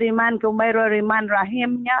 sitik riman kumairo riman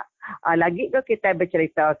rahimnya, lagi ke kita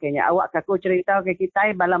bercerita kenya. Awak aku cerita ke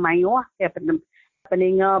kita bala mayuah ke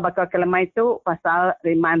peninga bakal kelemai tu pasal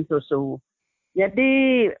riman susu.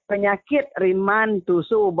 Jadi penyakit riman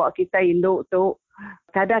susu buat kita induk tu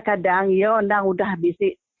kadang-kadang ia ndang udah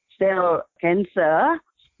bisik sel kanser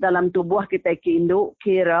dalam tubuh kita induk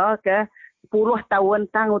kira ke 10 tahun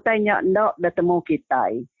tang utainya ndak bertemu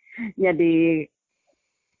kita. Jadi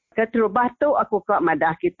Keterubah tu aku ke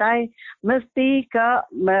madah kita mesti ke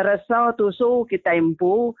merasa tusu kita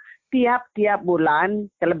impu tiap-tiap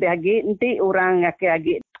bulan. Terlebih lagi nanti orang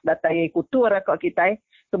lagi datai kutur kok kita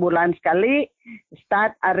sebulan sekali.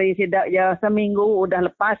 Start hari tidak ya seminggu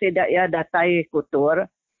udah lepas tidak ya datai kutur.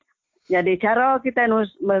 Jadi cara kita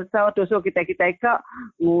merasa tusu kita ke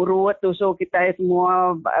ngurut tusu kita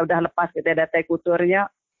semua udah lepas kita datai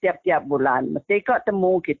kuturnya tiap-tiap bulan. Mesti kok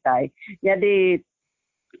temu kita. Jadi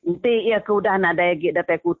nanti ya udah ada lagi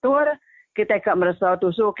datai kutur, kita kok merasa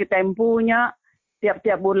tusu kita empunya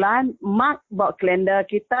tiap-tiap bulan, mark buat kalender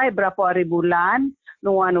kita berapa hari bulan,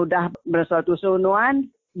 nuan udah merasa tusu nuan,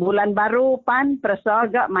 bulan baru pan perasa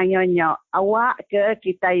agak mainnya, awak ke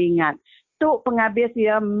kita ingat. Tu penghabis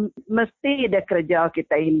ya mesti ada kerja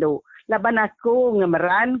kita Hindu. Laban aku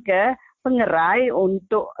ngemeran ke pengerai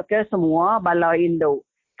untuk ke semua bala Hindu.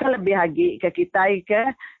 Kelebih lagi ke kita ke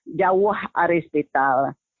jauh dari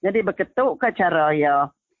hospital. Jadi berketuk ke cara ya.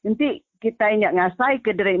 Nanti kita ingat ngasai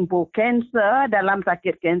ke diri empu kanser, dalam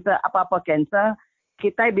sakit kanser, apa-apa kanser,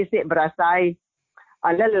 kita bisik berasai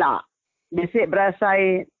lelah. Bisik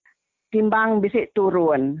berasai timbang bisik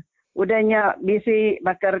turun. Udahnya bisik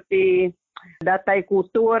bakerti datai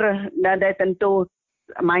kutur, datai tentu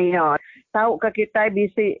maya. Tahu ke kita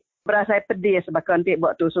bisik berasai pedis bahkan nanti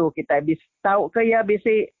buat tusu kita. Tahu ke ya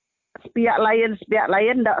bisik pihak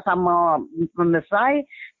lain tak sama memesai.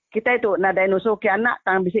 Kita itu nadai nusuk ke anak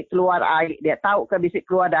tang bisik keluar air. Dia tahu ke bisik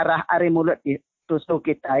keluar darah dari mulut tusuk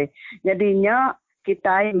kita. Jadinya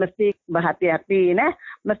kita mesti berhati-hati nah,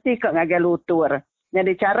 mesti ke ngagai lutur.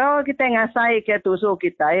 Jadi cara kita ngasai ke tusuk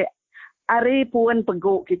kita, hari pun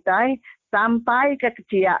peguk kita sampai ke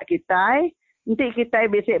keciak kita, nanti kita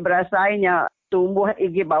bisik berasainya tumbuh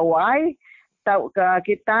igi bawah. Tahu ke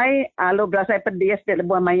kita, lo berasai pedis dia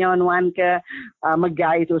lebuh mayan nuan ke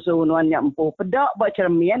megai tusu nuan yang empuh. Pedak buat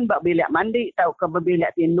cermin, buat bilik mandi, tahu ke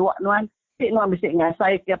berbilik tinduk nuan. Nuan bisik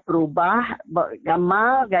ngasai ke perubah, buat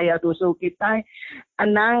gambar, gaya tusu kita.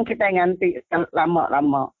 Anang kita nganti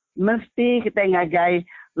lama-lama. Mesti kita ngagai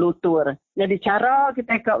lutur. Jadi cara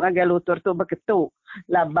kita kau ngagai lutur tu berketuk.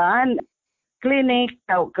 Laban klinik,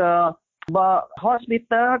 tahu ke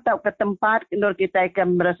hospital, tahu ke tempat nur kita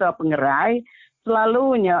akan merasa pengerai,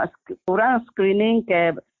 selalunya orang screening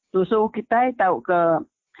ke tusu kita, tahu ke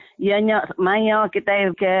ianya maya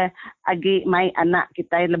kita ke agi mai anak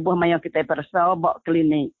kita lebuh maya kita persa bawa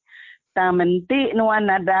klinik. Tak menti nuan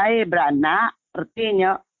nadai beranak,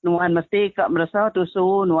 artinya nuan mesti ke merasa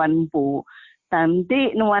tusu nuan empu.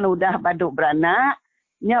 Nanti nuan udah baduk beranak,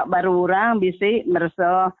 nyak baru orang bisi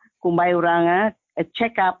merasa kumbai orang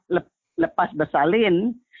check up lepas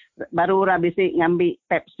bersalin, baru orang bisik ngambil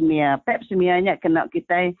pap smear. Pap smearnya kena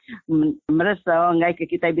kita merasa ngai ke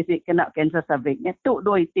kita bisik kena kanser cervixnya. Tu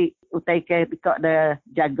dua itik utai ke pikak dah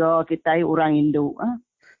jaga kita orang Hindu.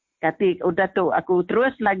 Kati udah tu aku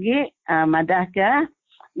terus lagi madah ke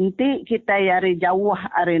nanti kita yari jauh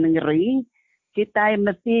dari negeri, kita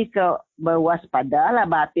mesti ke berwaspada lah,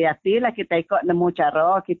 berhati-hati lah kita ikut nemu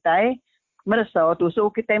cara kita merasa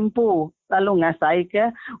tusu kita empu. Lalu ngasai ke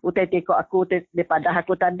utai tengok aku daripada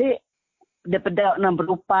aku tadi daripada nak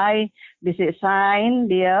berupai bisik sign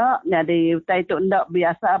dia jadi utai tu ndak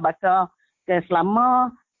biasa bakal ke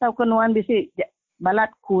selama tahu ke nuan bisik balat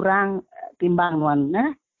kurang timbang nuan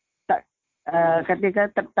tak ketika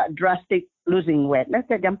tak drastic losing weight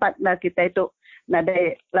jampat lah kita itu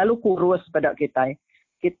nadai lalu kurus pada kita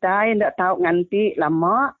ndak tahu nganti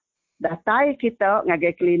lama datai kita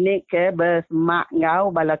ngagai klinik ke bersemak ngau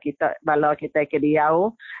bala kita ke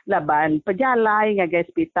diau laban pejalai ngagai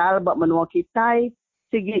hospital buat menua kita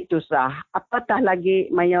sigi tusah apatah lagi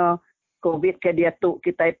maya covid ke dia tu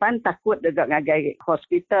kita pan takut dekat ngagai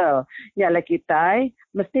hospital nyala kita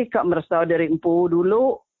mesti kak merasa dari empu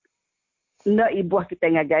dulu ndak ibuah kita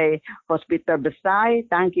ngagai hospital besar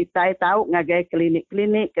tang kita tahu ngagai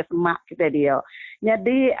klinik-klinik ke semak kita dia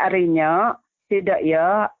jadi harinya tidak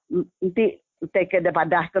ya nanti take the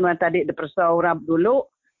padah kenuan tadi de persa orang dulu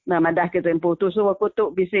nah madah ke tempo tusu aku tu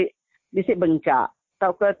bisik bengkak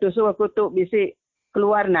tahu ke tusu aku tu bisik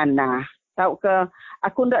keluar nanah tahu ke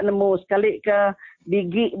aku ndak nemu sekali ke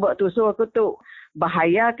gigi buat tusu aku tu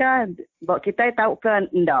bahaya ke buat kita tahu ke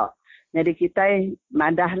ndak jadi kita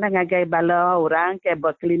madahlah ngagai bala orang ke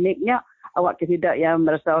buat kliniknya awak ke tidak yang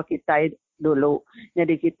merasa kita dulu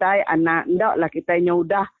jadi kita anak ndak lah kita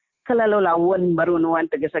udah kalau lawan baru nuan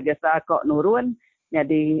tergesa-gesa kok nurun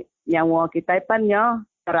jadi nyawa kita pannya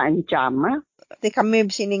terancam. Jadi kami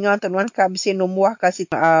bisi ningal tuan ka bisi numuah kasih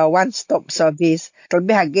one stop service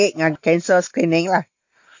terlebih lagi dengan cancer screening lah.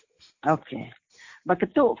 Okay.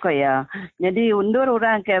 Beketuk ke ya. Jadi undur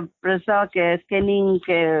orang ke periksa ke scanning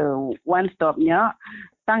ke one stopnya.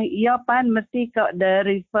 Tang ia pan mesti ke the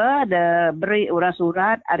refer, the beri orang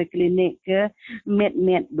surat hari klinik ke med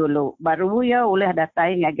dulu. Baru ya boleh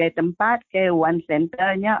datai ngagai tempat ke one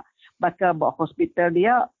centernya. Baka bawa hospital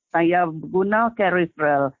dia. Saya guna ke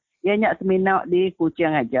referral. Ia nyak seminar di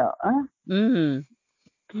Kuching aja.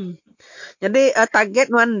 Jadi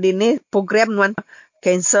target nuan dini program nuan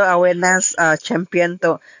Cancer Awareness Champion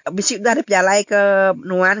tu. Bisi dah dipialai ke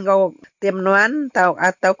nuan kau tim nuan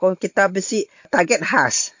atau kau kita bisi target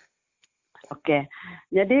khas. Okey.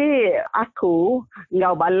 Jadi aku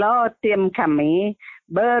ngau bala tim kami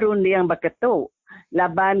berunding berketuk.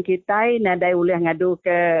 Laban kita nadai boleh ngadu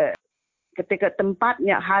ke ketika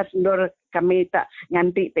tempatnya khas ndur kami tak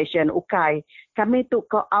nganti pasien ukai. Kami tu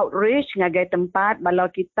ke outreach ngagai tempat bala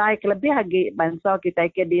kita kelebih lagi bangsa kita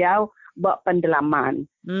ke diau buat pendalaman.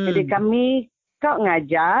 Jadi kami kau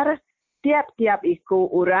ngajar tiap-tiap ikut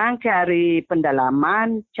orang ke hari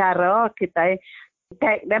pendalaman cara kita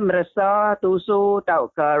tek dan merasa tusu tau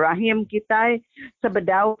ke rahim kita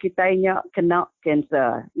sebedau kita nyak kena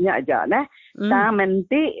kanser nyak aja nah. Tak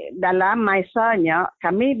menti dalam masanya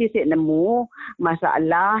kami bisa nemu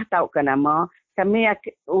masalah tau ke nama kami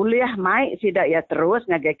ulih mai tidak ya terus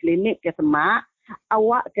ngagai klinik ke semak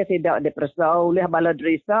awak ke tidak diperiksa ulih bala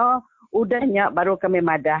derisa udahnya baru kami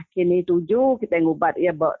madah kini 7 kita ngubat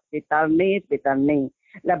ia buat hospital ni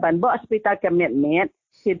laban buat hospital kami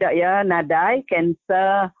tidak ya nadai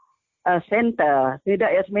cancer center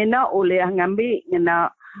tidak ya semena ulih ngambil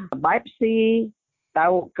ngena biopsi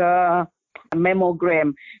tahu ke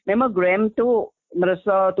mammogram tu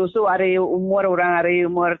merasa tusu hari umur orang hari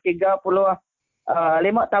umur 35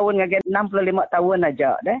 tahun ngagak 65 tahun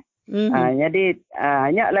aja deh. Jadi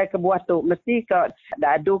nyaklah ke buah tu mesti ke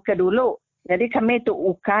adu ke dulu. Jadi kami tu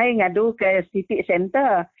ukai ngadu ke city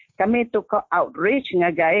center. Kami tu ke outreach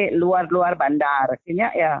ngagai luar-luar bandar.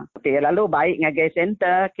 Kenyak ya. Lalu baik ngagai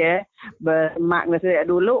center ke bermak ngasi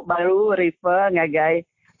dulu baru refer ngagai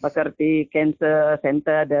bekerti cancer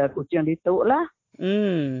center de Kuching itu lah.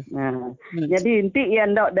 Jadi inti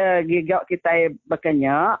yang dok de gigak kita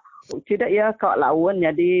berkenyak. Tidak ya kau lawan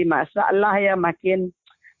jadi masalah ya makin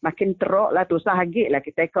teruk lah tu sahagi lah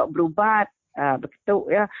kita kau berubat betul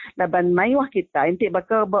ya laban mayuh kita inti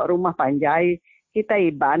bakal buat rumah panjai kita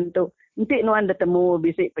iban tu inti nuan bertemu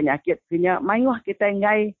bisik penyakit punya mayuh kita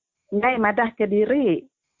ngai madah ke diri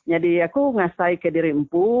jadi aku ngasai ke diri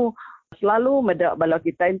empu selalu medak bala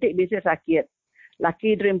kita inti bisik sakit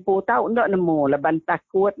laki diri empu tahu ndak nemu laban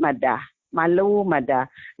takut madah malu madah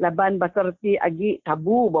laban bakerti agi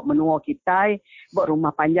tabu buat menua kita buat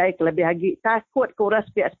rumah panjai kelebih agi takut kuras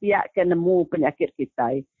piak-piak ke nemu penyakit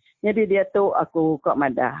kita jadi dia tu aku kok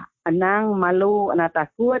madah anang malu anak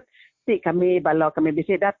takut si kami bala kami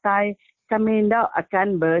bisik datai kami ndak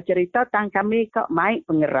akan bercerita tentang kami kok mai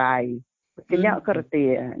pengerai kenyak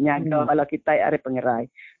kerti nyaga bala kita ada pengerai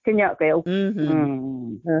kenyak kayak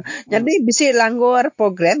Jadi bisi langgur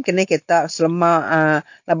program kini kita selama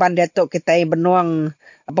laban datuk kita benuang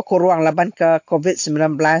berkurang laban ke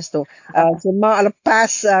COVID-19 tu. Cuma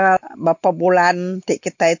lepas beberapa bulan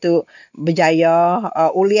kita itu berjaya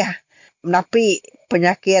ulih menapi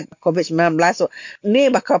penyakit COVID-19 tu. Ni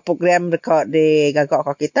bakal program dekat di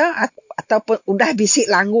gagak kita ataupun udah bisi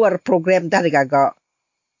langgur program dah di gagak.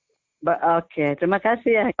 Okey, terima kasih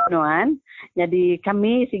ya Nuan. Jadi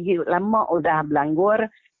kami segi lama udah belanggur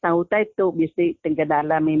tahu tu bisi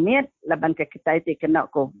tengkedala mimit laban ke kita itu kena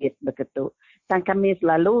COVID begitu. Dan kami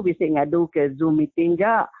selalu bisi ngadu ke Zoom meeting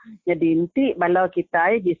ga. Jadi nanti bala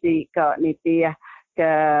kita bisi ke niti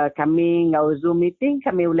ke kami ngau Zoom meeting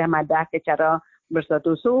kami boleh madah ke cara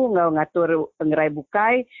bersatu-su ngau ngatur pengerai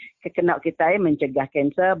bukai ke kena kita mencegah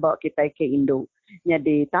kanser bawa kita ke Indo.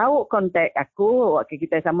 Jadi tahu kontak aku waktu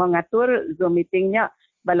kita sama ngatur Zoom meetingnya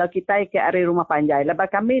bala kita ke area rumah panjai.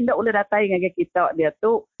 Lepas kami ndak boleh datai dengan kita dia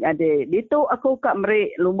tu. Jadi itu aku kat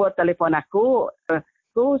meri nombor telefon aku.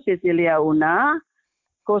 Aku Cecilia Una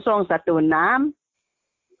 016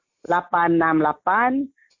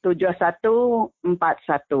 868 7141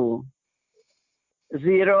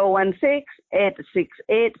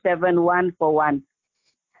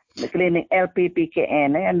 016-868-7141 klinik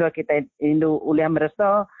LPPKN ando kita Indo uliah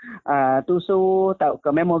merasa tusu tahu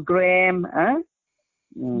ke mammogram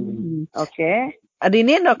okey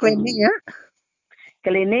Adini no kliniknya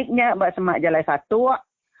kliniknya buat semak jalan 1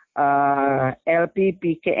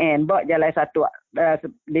 LPPKN buat jalan 1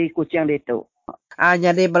 di Kuching itu.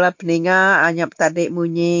 Jadi bala peninga anyap tadi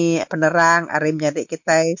munyi penerang arim jadi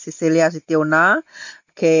kita Cecilia Sitiona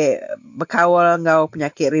ke berkawal ngau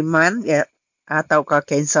penyakit riman ya atau ke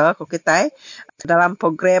kanser ko kita dalam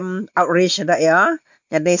program outreach dak ya.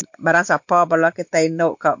 Jadi barang siapa bala kita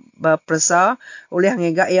induk ke berpersa oleh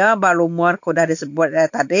ngigak ya balumur ko dah disebut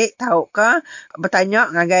tadi tahu ke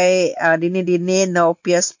bertanya ngagai dini-dini no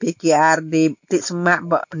PS PKR di semak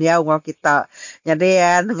beliau kita. Jadi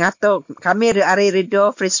ngatuk kami dari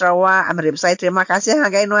Radio Free Sarawak Amrib saya terima kasih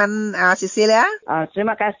ngagai Nuan Cecilia.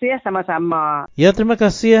 Terima kasih sama-sama. Ya, terima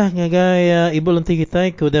kasih ngagai Ibu Lenti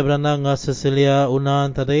kita kuda beranang Cecilia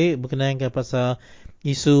Unan tadi berkenaan ke pasal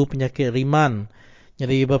isu penyakit riman.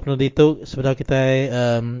 Jadi ibu penuh itu sebenarnya kita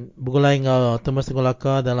bergulai dengan Thomas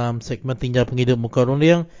Tengolaka dalam segmen tinjau penghidup muka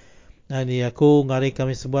rundiang. Jadi aku ngari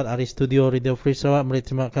kami sebuat hari studio Radio Free Sarawak. Mari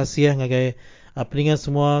terima kasih ngagai peningan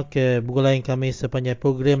semua ke bergulai kami sepanjang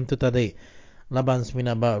program tu tadi. Laban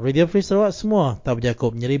semina ba Radio Free Sarawak semua tak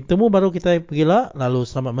berjakup. Jadi bertemu baru kita pergilah. Lalu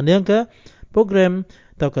selamat mendiang ke program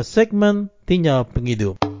atau ke segmen tinjau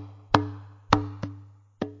penghidup.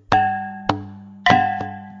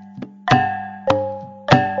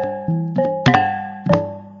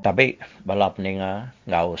 Tapi bala peninga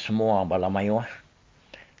ngau semua bala mayuah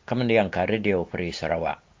kemendiang ke Radio Free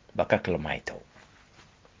Sarawak baka kelemah itu.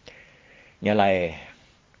 Nyalai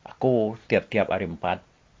aku tiap-tiap hari 4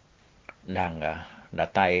 nang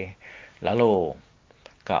datai lalu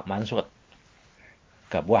ke mansut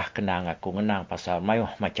ke buah kenang aku ngenang pasal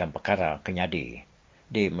mayuah macam perkara kenyadi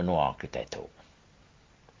di menua kita itu.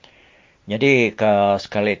 Jadi ke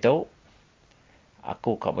sekali itu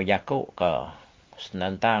aku ke berjaku ke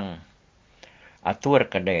senantang atur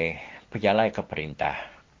kedai pejalai ke perintah.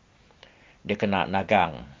 Dia kena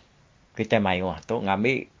nagang. Kita mayuah tu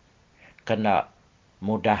ngambil kena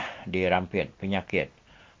mudah dirampit penyakit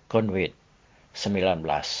COVID-19.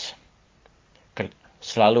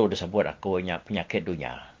 Selalu disebut aku penyakit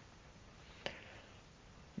dunia.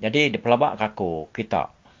 Jadi di pelabak aku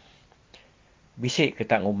kita bisik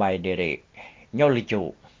kita ngumai diri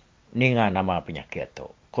nyoliju ninga nama penyakit tu.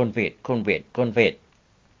 COVID.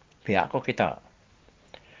 Pihak ko kita.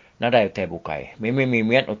 Nadai utai bukai.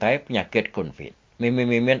 Mimian utai penyakit COVID.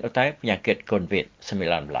 Mimian utai penyakit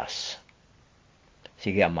COVID-19.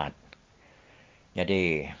 Sige amat.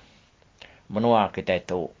 Jadi, menua kita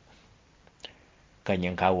itu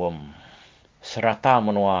kanyang kawam serata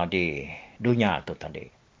menua di dunia tu tadi.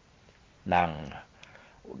 Dan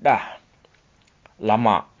udah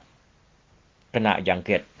lama kena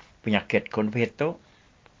jangkit penyakit COVID tu.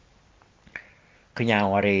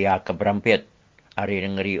 Kenyang hari keberampit hari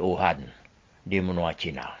negeri Wuhan di menua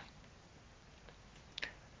China.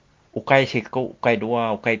 Ukai 1, ukai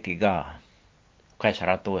 2, ukai 3, ukai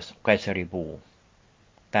 100, ukai 1000.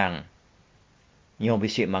 Tang nyo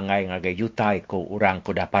bisik mangai ngagai juta ko orang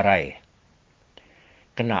ko daparai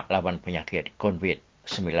kena lawan penyakit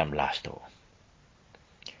COVID-19 tu.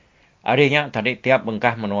 Artinya tadi tiap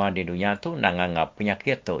bengkah menua di dunia tu nanganggap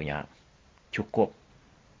penyakit tu nya cukup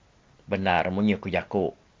benar munyi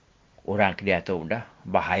kujaku orang dia tu dah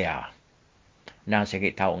bahaya. Nang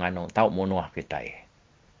sikit tahu nganu, tahu munuah kita.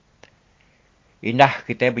 Indah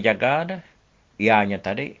kita berjaga dah. Ianya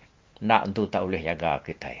tadi nak entu tak boleh jaga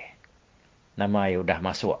kita. Nama udah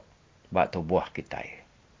masuk bak tubuh kita.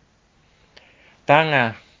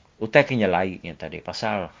 Tang utai kenyalainya tadi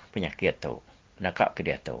pasal penyakit tu. Nakak ke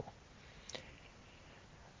dia tu.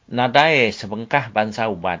 Nadai sebengkah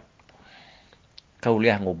bangsa ubat kau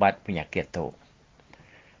lihat ngubat penyakit tu.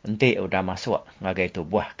 Nanti udah masuk ngagai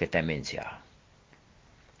tubuh kita manusia.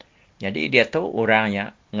 Jadi dia tu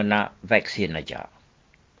orangnya ngena vaksin aja.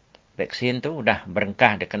 Vaksin tu udah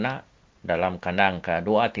berengkah dia kena dalam kandang ke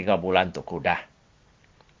 2-3 bulan tu kudah.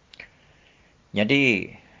 Jadi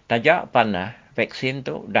tajak panah vaksin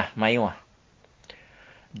tu dah mayuah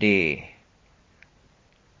di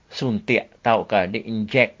suntik tau ke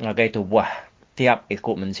diinjek ngagai tubuh tiap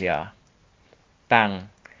ikut manusia. Tang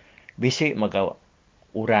bisik magaw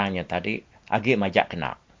urangnya tadi agi majak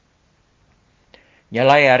kena.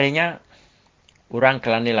 Nyalai harinya urang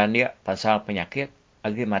kelani-lani pasal penyakit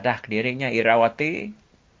agi madah ke dirinya irawati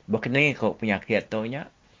bekeni ko penyakit tu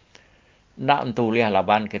nya nak entu liah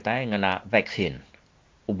laban kita ngena vaksin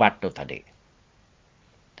ubat tu tadi.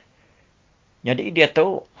 Jadi dia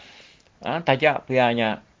tu tajak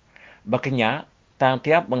pianya bekenya tang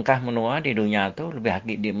tiap bengkah menua di dunia tu lebih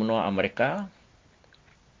lagi di menua Amerika.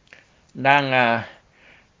 Dan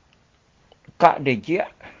kak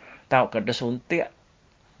dia tahu ke desuntik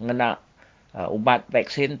ngena ubat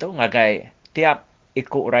vaksin tu ngagai tiap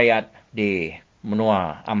ikut rakyat di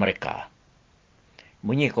menua Amerika.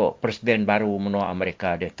 Bunyi kok presiden baru menua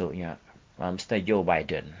Amerika dia tu nya Mr. Joe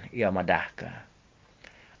Biden. Ia madah ke.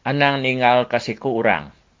 Anang ninggal kasih ku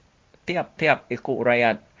orang. Tiap-tiap ikut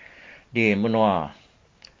rakyat di benua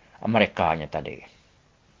Amerikanya tadi.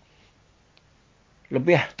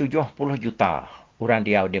 Lebih 70 juta orang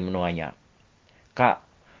dia di benuanya. Kak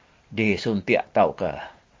disuntik tau ke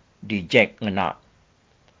di Jack ngena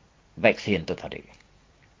vaksin tu tadi.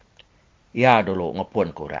 Ya dulu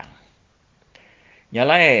ngepun kurang.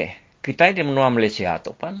 Nyalai kita di benua Malaysia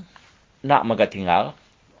tu pan nak maga tinggal.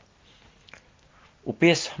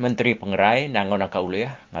 Upis Menteri Pengerai nangon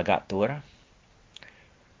kauliah ngagak tur.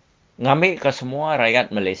 Ngambil ke semua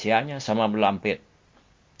rakyat Malaysianya sama belampit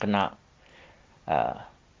kena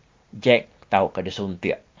Jack tahu ke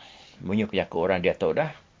disuntik. Munyuk ya ke orang dia tahu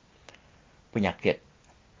dah penyakit.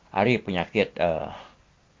 Hari penyakit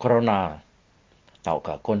corona tahu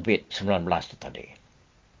ke COVID-19 tu tadi.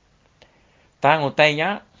 Tang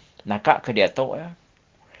utainya nakak ke dia tahu ya.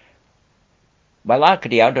 Bala ke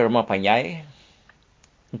dia di rumah panjai.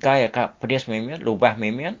 Engkai kak pedis memian, lubah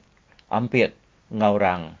memian, ampit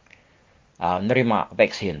ngaurang nerima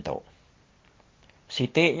vaksin tu.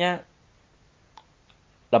 Sitiknya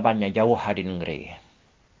labannya jauh hari negeri.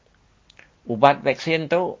 Ubat vaksin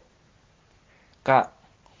tu kak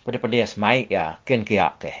pedis mai ya ken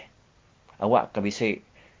kiak ke. Awak ke bisi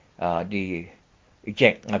di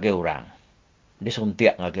ejek ngage orang.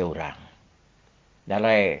 Disuntik ngage orang.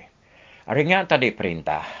 Dalai aringnya tadi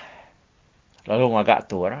perintah. Lalu ngagak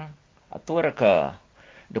atur ke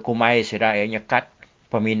dukumai sirai nyekat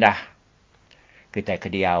pemindah kita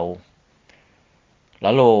ke diau.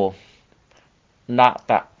 Lalu nak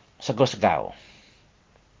tak segau-segau.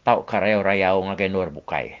 Tau karayau-rayau ngagai nur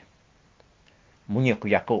bukai. Munyi ku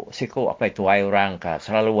yaku siku apa itu ay orang ka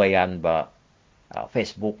selalu wayan ba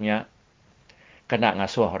Facebooknya. Kena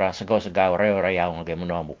ngasuh orang segau-segau rayau-rayau ngagai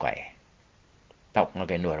menua bukai. Tau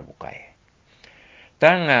ngagai nur bukai.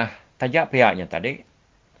 Tang tajak pihaknya tadi.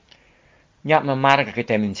 Nyak memar ke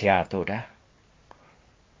kita minsia tu dah.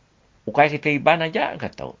 Ukai kita iban aja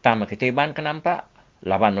kata. Tama kita iban kenampak.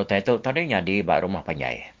 Laban utai tu tadi nyadi bak rumah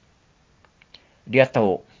panjai. Dia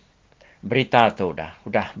tahu berita tu dah.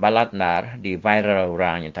 Udah balat nar di viral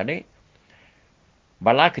orangnya tadi.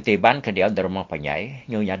 Bala kita iban ke dia di rumah panjai.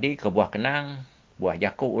 Nyu nyadi ke buah kenang. Buah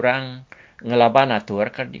jaku orang. Ngelaban atur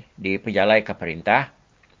ke di pejalai ke perintah.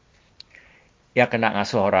 Ya kena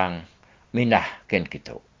ngasuh orang mindah ken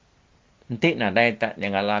gitu. Nanti nadai tak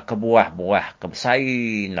nyangala ke buah-buah ke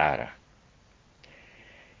besainar.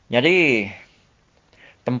 Jadi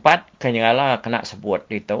tempat ke nyangala kena sebut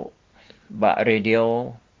itu ba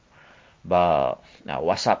radio, ba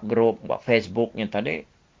WhatsApp group, ba Facebooknya tadi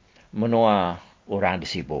menua orang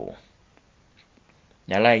disibu.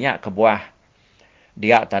 Nyalainya ke buah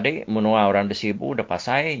dia tadi menua orang disibu dah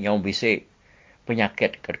pasai nyau bisik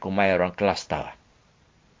penyakit ke kumai orang kluster.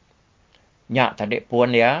 Nyak tadi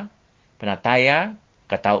pun dia penataya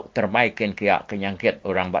ketau termaikin kiak kenyangkit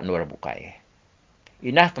orang bak nur bukai.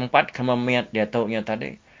 Inah tempat kememiat dia taunya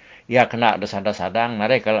tadi. Ya kena ada sadang-sadang.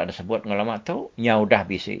 Nari kalau ada sebut ngalamat tu. Nya udah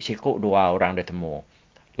bisik. Sikuk dua orang ditemu.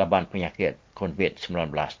 Laban penyakit COVID-19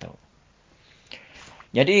 tu.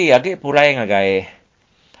 Jadi lagi pulai ngagai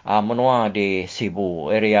menua di Sibu.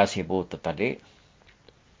 Area Sibu tu tadi.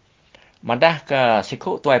 Madah ke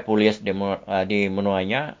sikuk tuai polis di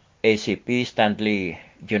menuanya. ACP Stanley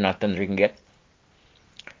Jonathan Ringgit.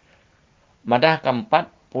 Madah ke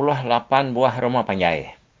 48 buah rumah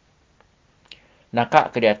panjai.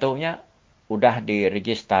 Nakak ke dia tunya udah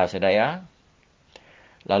diregister sedaya.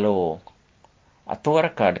 Lalu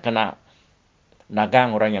atur ke kena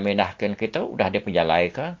nagang orang yang mindahkan kita udah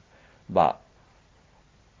dipenjalai ke bak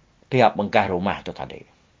pihak bengkah rumah tu tadi.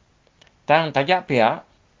 Tang tajak pihak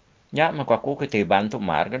nyak makaku ketiban tu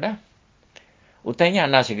mar ke dah. Utainya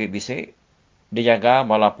anak sikit bisik dijaga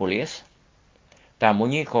bala polis.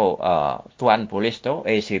 Tamunyi ko tuan polis tu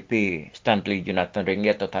ACP Stanley Jonathan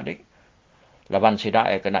Ringgit tu tadi. Laban sidak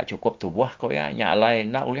kena cukup tubuh ko ya nyalai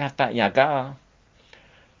nak ulih tak nyaga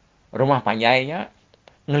rumah panjainya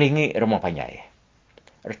ngelingi rumah panjai.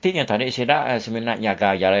 Artinya tadi sidak seminat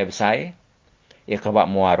nyaga jalai besar ia kebak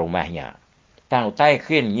mua rumahnya. Tang utai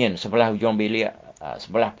kin yin sebelah hujung bilik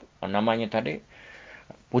sebelah namanya tadi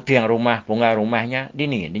putiang rumah bunga rumahnya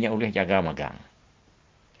dini dia ulih jaga magang.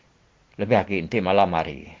 Lebih lagi inti malam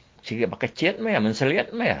hari. Sikit bakecit meh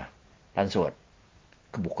menseliat meh pansut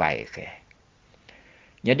kebukai ke.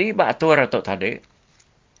 Jadi bak atur atuk tadi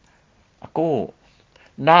aku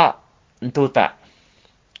nak entu tak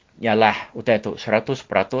nyalah utai tu 100%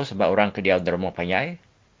 sebab orang ke dia derma panjai.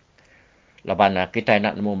 Laban kita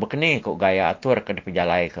nak nemu bekeni kok gaya atur ke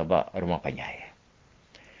pejalai ke bak rumah panjai.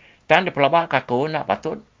 Dan di pelabak kaku nak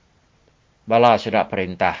patut bala sudah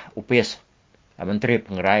perintah upis Menteri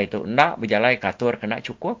Pengerai itu nak berjalai katur kena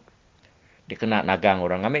cukup. Dia kena nagang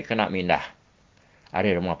orang ambil, kena mindah.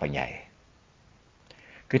 Hari rumah panjai.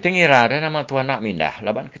 Kita ngira ada nama tuan nak mindah.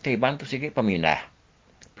 Laban kita bantu sikit pemindah.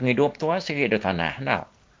 Penghidup tuan sikit di tanah. Nah.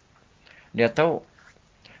 Dia tahu,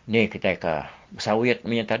 ni kita ke bersawit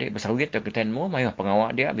punya tadi. Bersawit tu kita mau, mayuh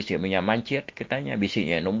pengawak dia. Bisik punya mancit kitanya.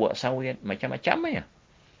 Bisiknya nombok sawit. Macam-macam ya.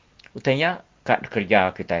 Utanya, kat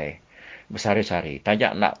kerja kita bersari-sari.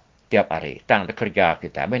 Tajak nak tiap hari. Tang kerja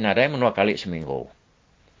kita. Benar ada menua kali seminggu.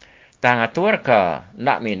 Tang atur ke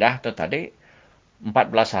nak mindah tu tadi.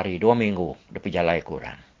 14 hari, 2 minggu, dia perjalai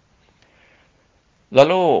kurang.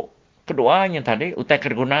 Lalu, keduanya tadi, utai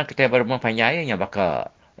kerguna kita berumah panjai yang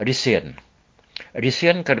bakal resign.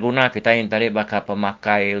 Resign kerguna kita yang tadi bakal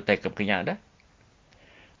pemakai utai kepenyak dah.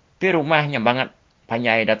 Di rumahnya banget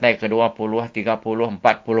panjai datai ke 20, 30,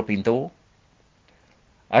 40 pintu.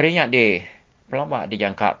 Harinya di pelabak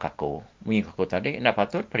dijangka kaku. Bunyi kaku tadi, nak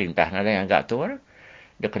patut perintah nada yang agak tur.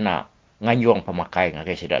 Dia kena nganyung pemakai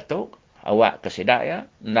ngakai sidak tu. Awak kesidak ya,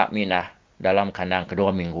 nak minah dalam kandang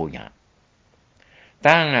kedua minggunya.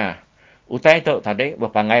 Tang, utai tu tadi,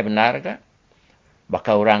 berpangai benar ke?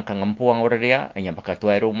 Bakal orang ke ngempuang orang dia, hanya bakal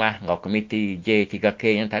tuai rumah, ngau komiti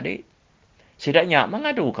J3K yang tadi. Sidaknya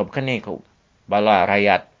mengadu ke bekeni ke bala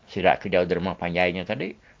rakyat, sidak ke jauh derma panjainya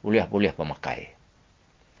tadi, boleh pemakai.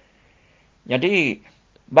 Jadi,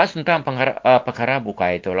 bahas tentang perkara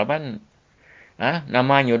buka itu, laban,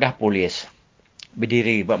 namanya dah polis.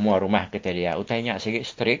 Berdiri buat muar rumah kita dia. Utainya sikit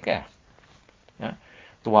strik ya.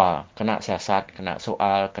 Tua, kena siasat, kena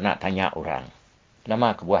soal, kena tanya orang.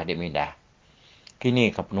 Nama kebuah dia mindah.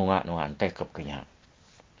 Kini ke penungak nuan, tekep kenyak.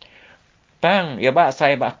 Tang, ya bak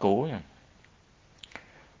saya bak aku.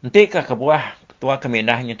 Nanti ke kebuah tua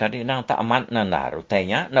kemindahnya tadi, nang tak amat nanar.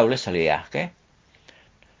 Utainya, nak boleh seliah ke.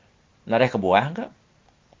 Nada kebuah ke.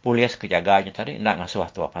 Polis kejaganya tadi, nak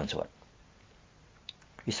ngasuh tua pansuat.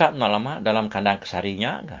 Isap nak lama dalam kandang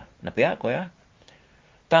kesarinya ke? Napi aku ya.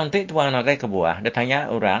 Nanti tuan ada ke buah. Dia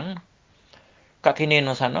tanya orang. Kak kini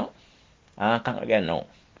no sana? Kak lagi no.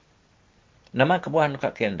 Nama ke buah no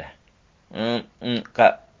kak kini dah.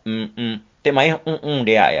 Kak. Tik mai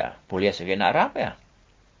dia ya. Polis lagi nak rap ya.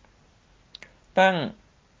 Tang.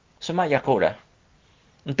 Semak aku dah.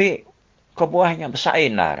 Nanti ke buahnya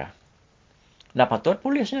besain dah. Nak patut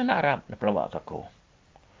polisnya nak rap. Nak pelawak aku.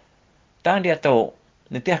 Tang dia tahu.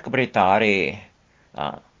 Nanti ke berita hari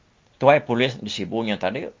tuai polis di Sibunya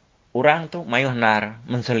tadi, orang tu mayuh nar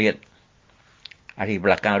menselit. Hari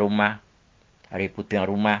belakang rumah, hari puting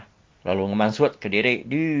rumah, lalu ngemansut ke diri,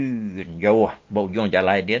 di jauh, bau ujung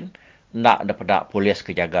jalan dia, nak dapat polis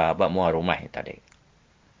kejaga buat muar rumah tadi.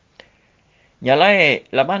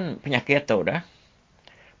 Nyalai laban penyakit tu dah.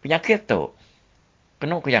 Penyakit tu,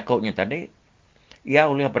 kena kejakutnya tadi, ia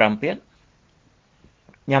boleh berampit,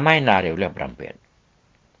 nyamai nari boleh berampit.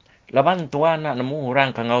 Laban tuan nak nemu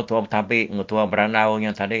orang kangau tua bertabik, tua beranau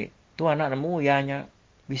yang tadi. Tuan nak nemu ianya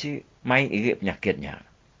bisi mai igit penyakitnya.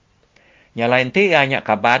 Yang lain ti ianya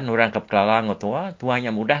kaban orang kepelalang tua,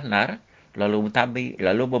 tuanya mudah nar, lalu bertabik,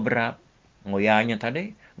 lalu beberap. Ngoyanya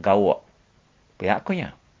tadi, gawak. Pihak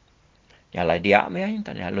kunya. Yang lain dia yang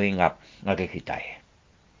tadi, lalu ingap ngagi kita.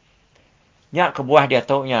 Nyak kebuah dia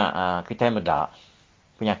tau nya kita medak.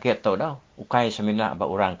 Penyakit tau dah. Ukai seminggu abak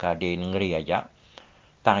orang ke di negeri aja.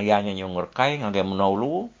 Tang ianya yung ngerkai ngagai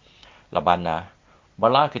menaulu labana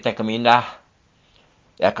bala kita kemindah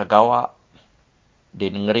ya kagawa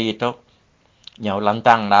di negeri itu nyau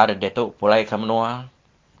lantang na ada detu pulai ke menua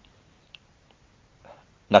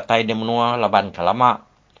datai di menua laban kalama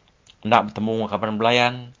nak bertemu kapan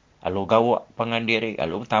belayan alu gawa pengandiri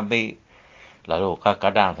alu tabi lalu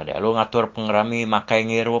kadang tadi alu ngatur pengerami makai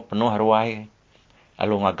ngiru penuh ruai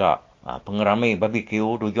alu ngaga pengerami barbecue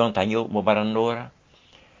dujong tanyu mubarandur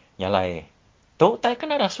nyalai. Tu, tak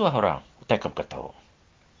kena rasuah orang. Tak kena.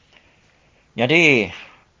 Jadi,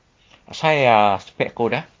 saya spek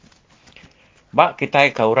ku dah. Bak kita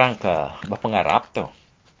ke orang ke berpengarap tu.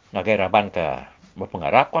 Ngagai raban ke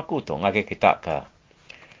berpengarap aku tu. Ngagai kita ke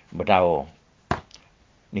berdau.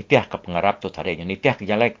 Nitiah ke pengarap tu tadinya. Nitiah ke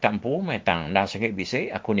jalan kita empu. Metang dan sakit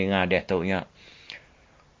bisik. Aku ninga dia tu nya.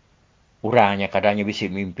 Urangnya kadangnya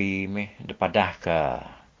bisik mimpi. Daripada ke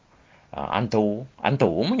antu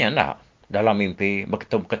punya nak dalam mimpi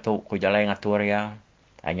berketuk-ketuk ku jalan ngatur ya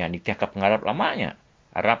hanya nitiah ke pengarap lamanya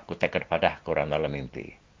Arab ku tak kepada kurang dalam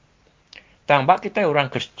mimpi tambah kita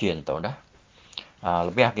orang Kristian tau dah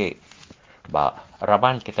lebih lagi ba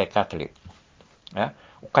raban kita Katolik ya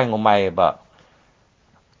ukai ngumai ba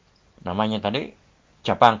namanya tadi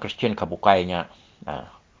cabang Kristian kabukainya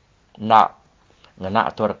nak ngena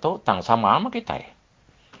atur tu tang sama sama kita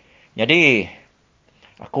jadi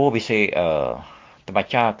aku bisa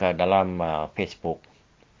terbaca ke dalam Facebook,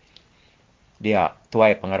 dia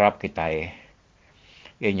tuai pengarap kita,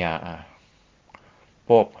 ianya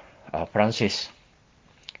Pope Francis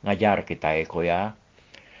ngajar kita koya,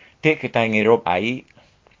 tik kita ngirup ai,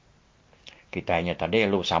 kita hanya tadi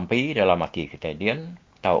lu sampai dalam hati kita dian,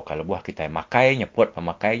 tahu kalau buah kita makai, nyeput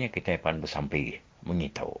pemakainya kita pan bersampai,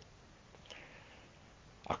 mengitahu.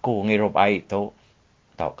 Aku ngirup ai tu,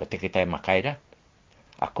 tahu ketika kita makai dah,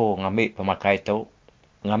 aku ngambil pemakai tu,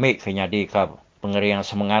 ngambil kenyadi ke pengerian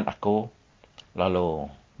semangat aku, lalu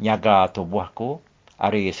nyaga tubuh aku,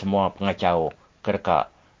 hari semua pengacau kerka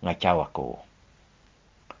ngacau aku.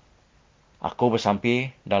 Aku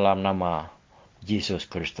bersampai dalam nama Yesus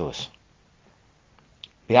Kristus.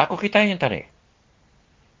 Biar aku kita yang tadi.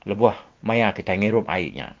 Lebuah maya kita ngirup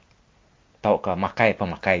airnya. Tahu ke makai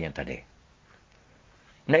pemakai yang tadi.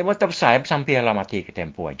 Nak ibu tersai sampai dalam hati kita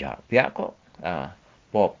empu aja. Biar aku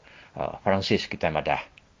Pope Francis kita madah.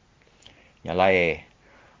 Nyalai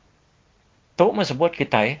tu mesebut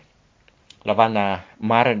kita lawan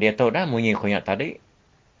mar dia tu dah munyi kunyat tadi.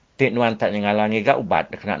 Tik nuan tak ngalangi gak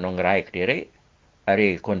ubat kena nongrai ke diri.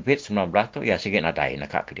 Hari COVID-19 tu ya sikit nadai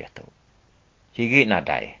nakak ke dia tu. Sikit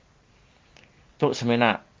nadai. Tu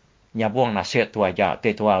semena nyabuang nasihat tu aja.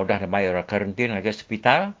 Tik tua udah bayar karantin lagi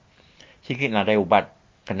hospital. Sikit nadai ubat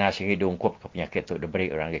kena sikit diungkup ke penyakit tu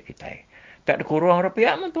diberi orang ke kita. Tak ada kurang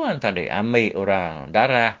rupiah pun tuan tadi. Ambil orang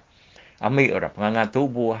darah. Ambil orang pengangan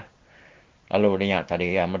tubuh. Lalu dia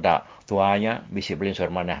tadi ya medak tuanya bisa beli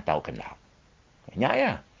surmanah tahu kenal. Nyak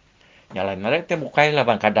ya. Nyalai mereka bukai lah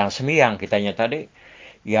bang kadang semiang kitanya tadi.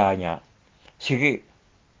 Ianya sikit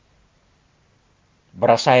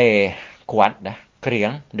berasa kuat dah.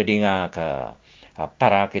 Kering. Dedinga ke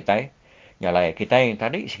tara kita. Nyalai kita yang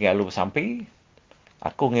tadi sikit lalu sampai.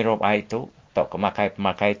 Aku ngirup air tu. Tak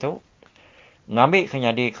pemakai tu. Ngambil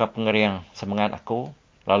kenyadi ke pengerian semangat aku.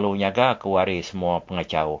 Lalu nyaga aku wari semua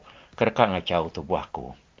pengacau. Kerka ngacau tubuh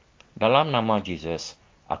aku. Dalam nama Yesus,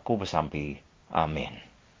 aku bersampai. Amin.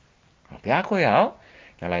 Tapi aku ya,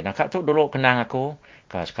 yang lain nakak tu dulu kenang aku,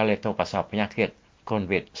 sekali tu pasal penyakit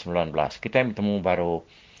COVID-19. Kita bertemu baru,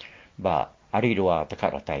 hari 2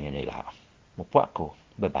 dekat ratainya ni lah. Mupu aku.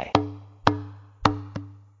 Bye-bye.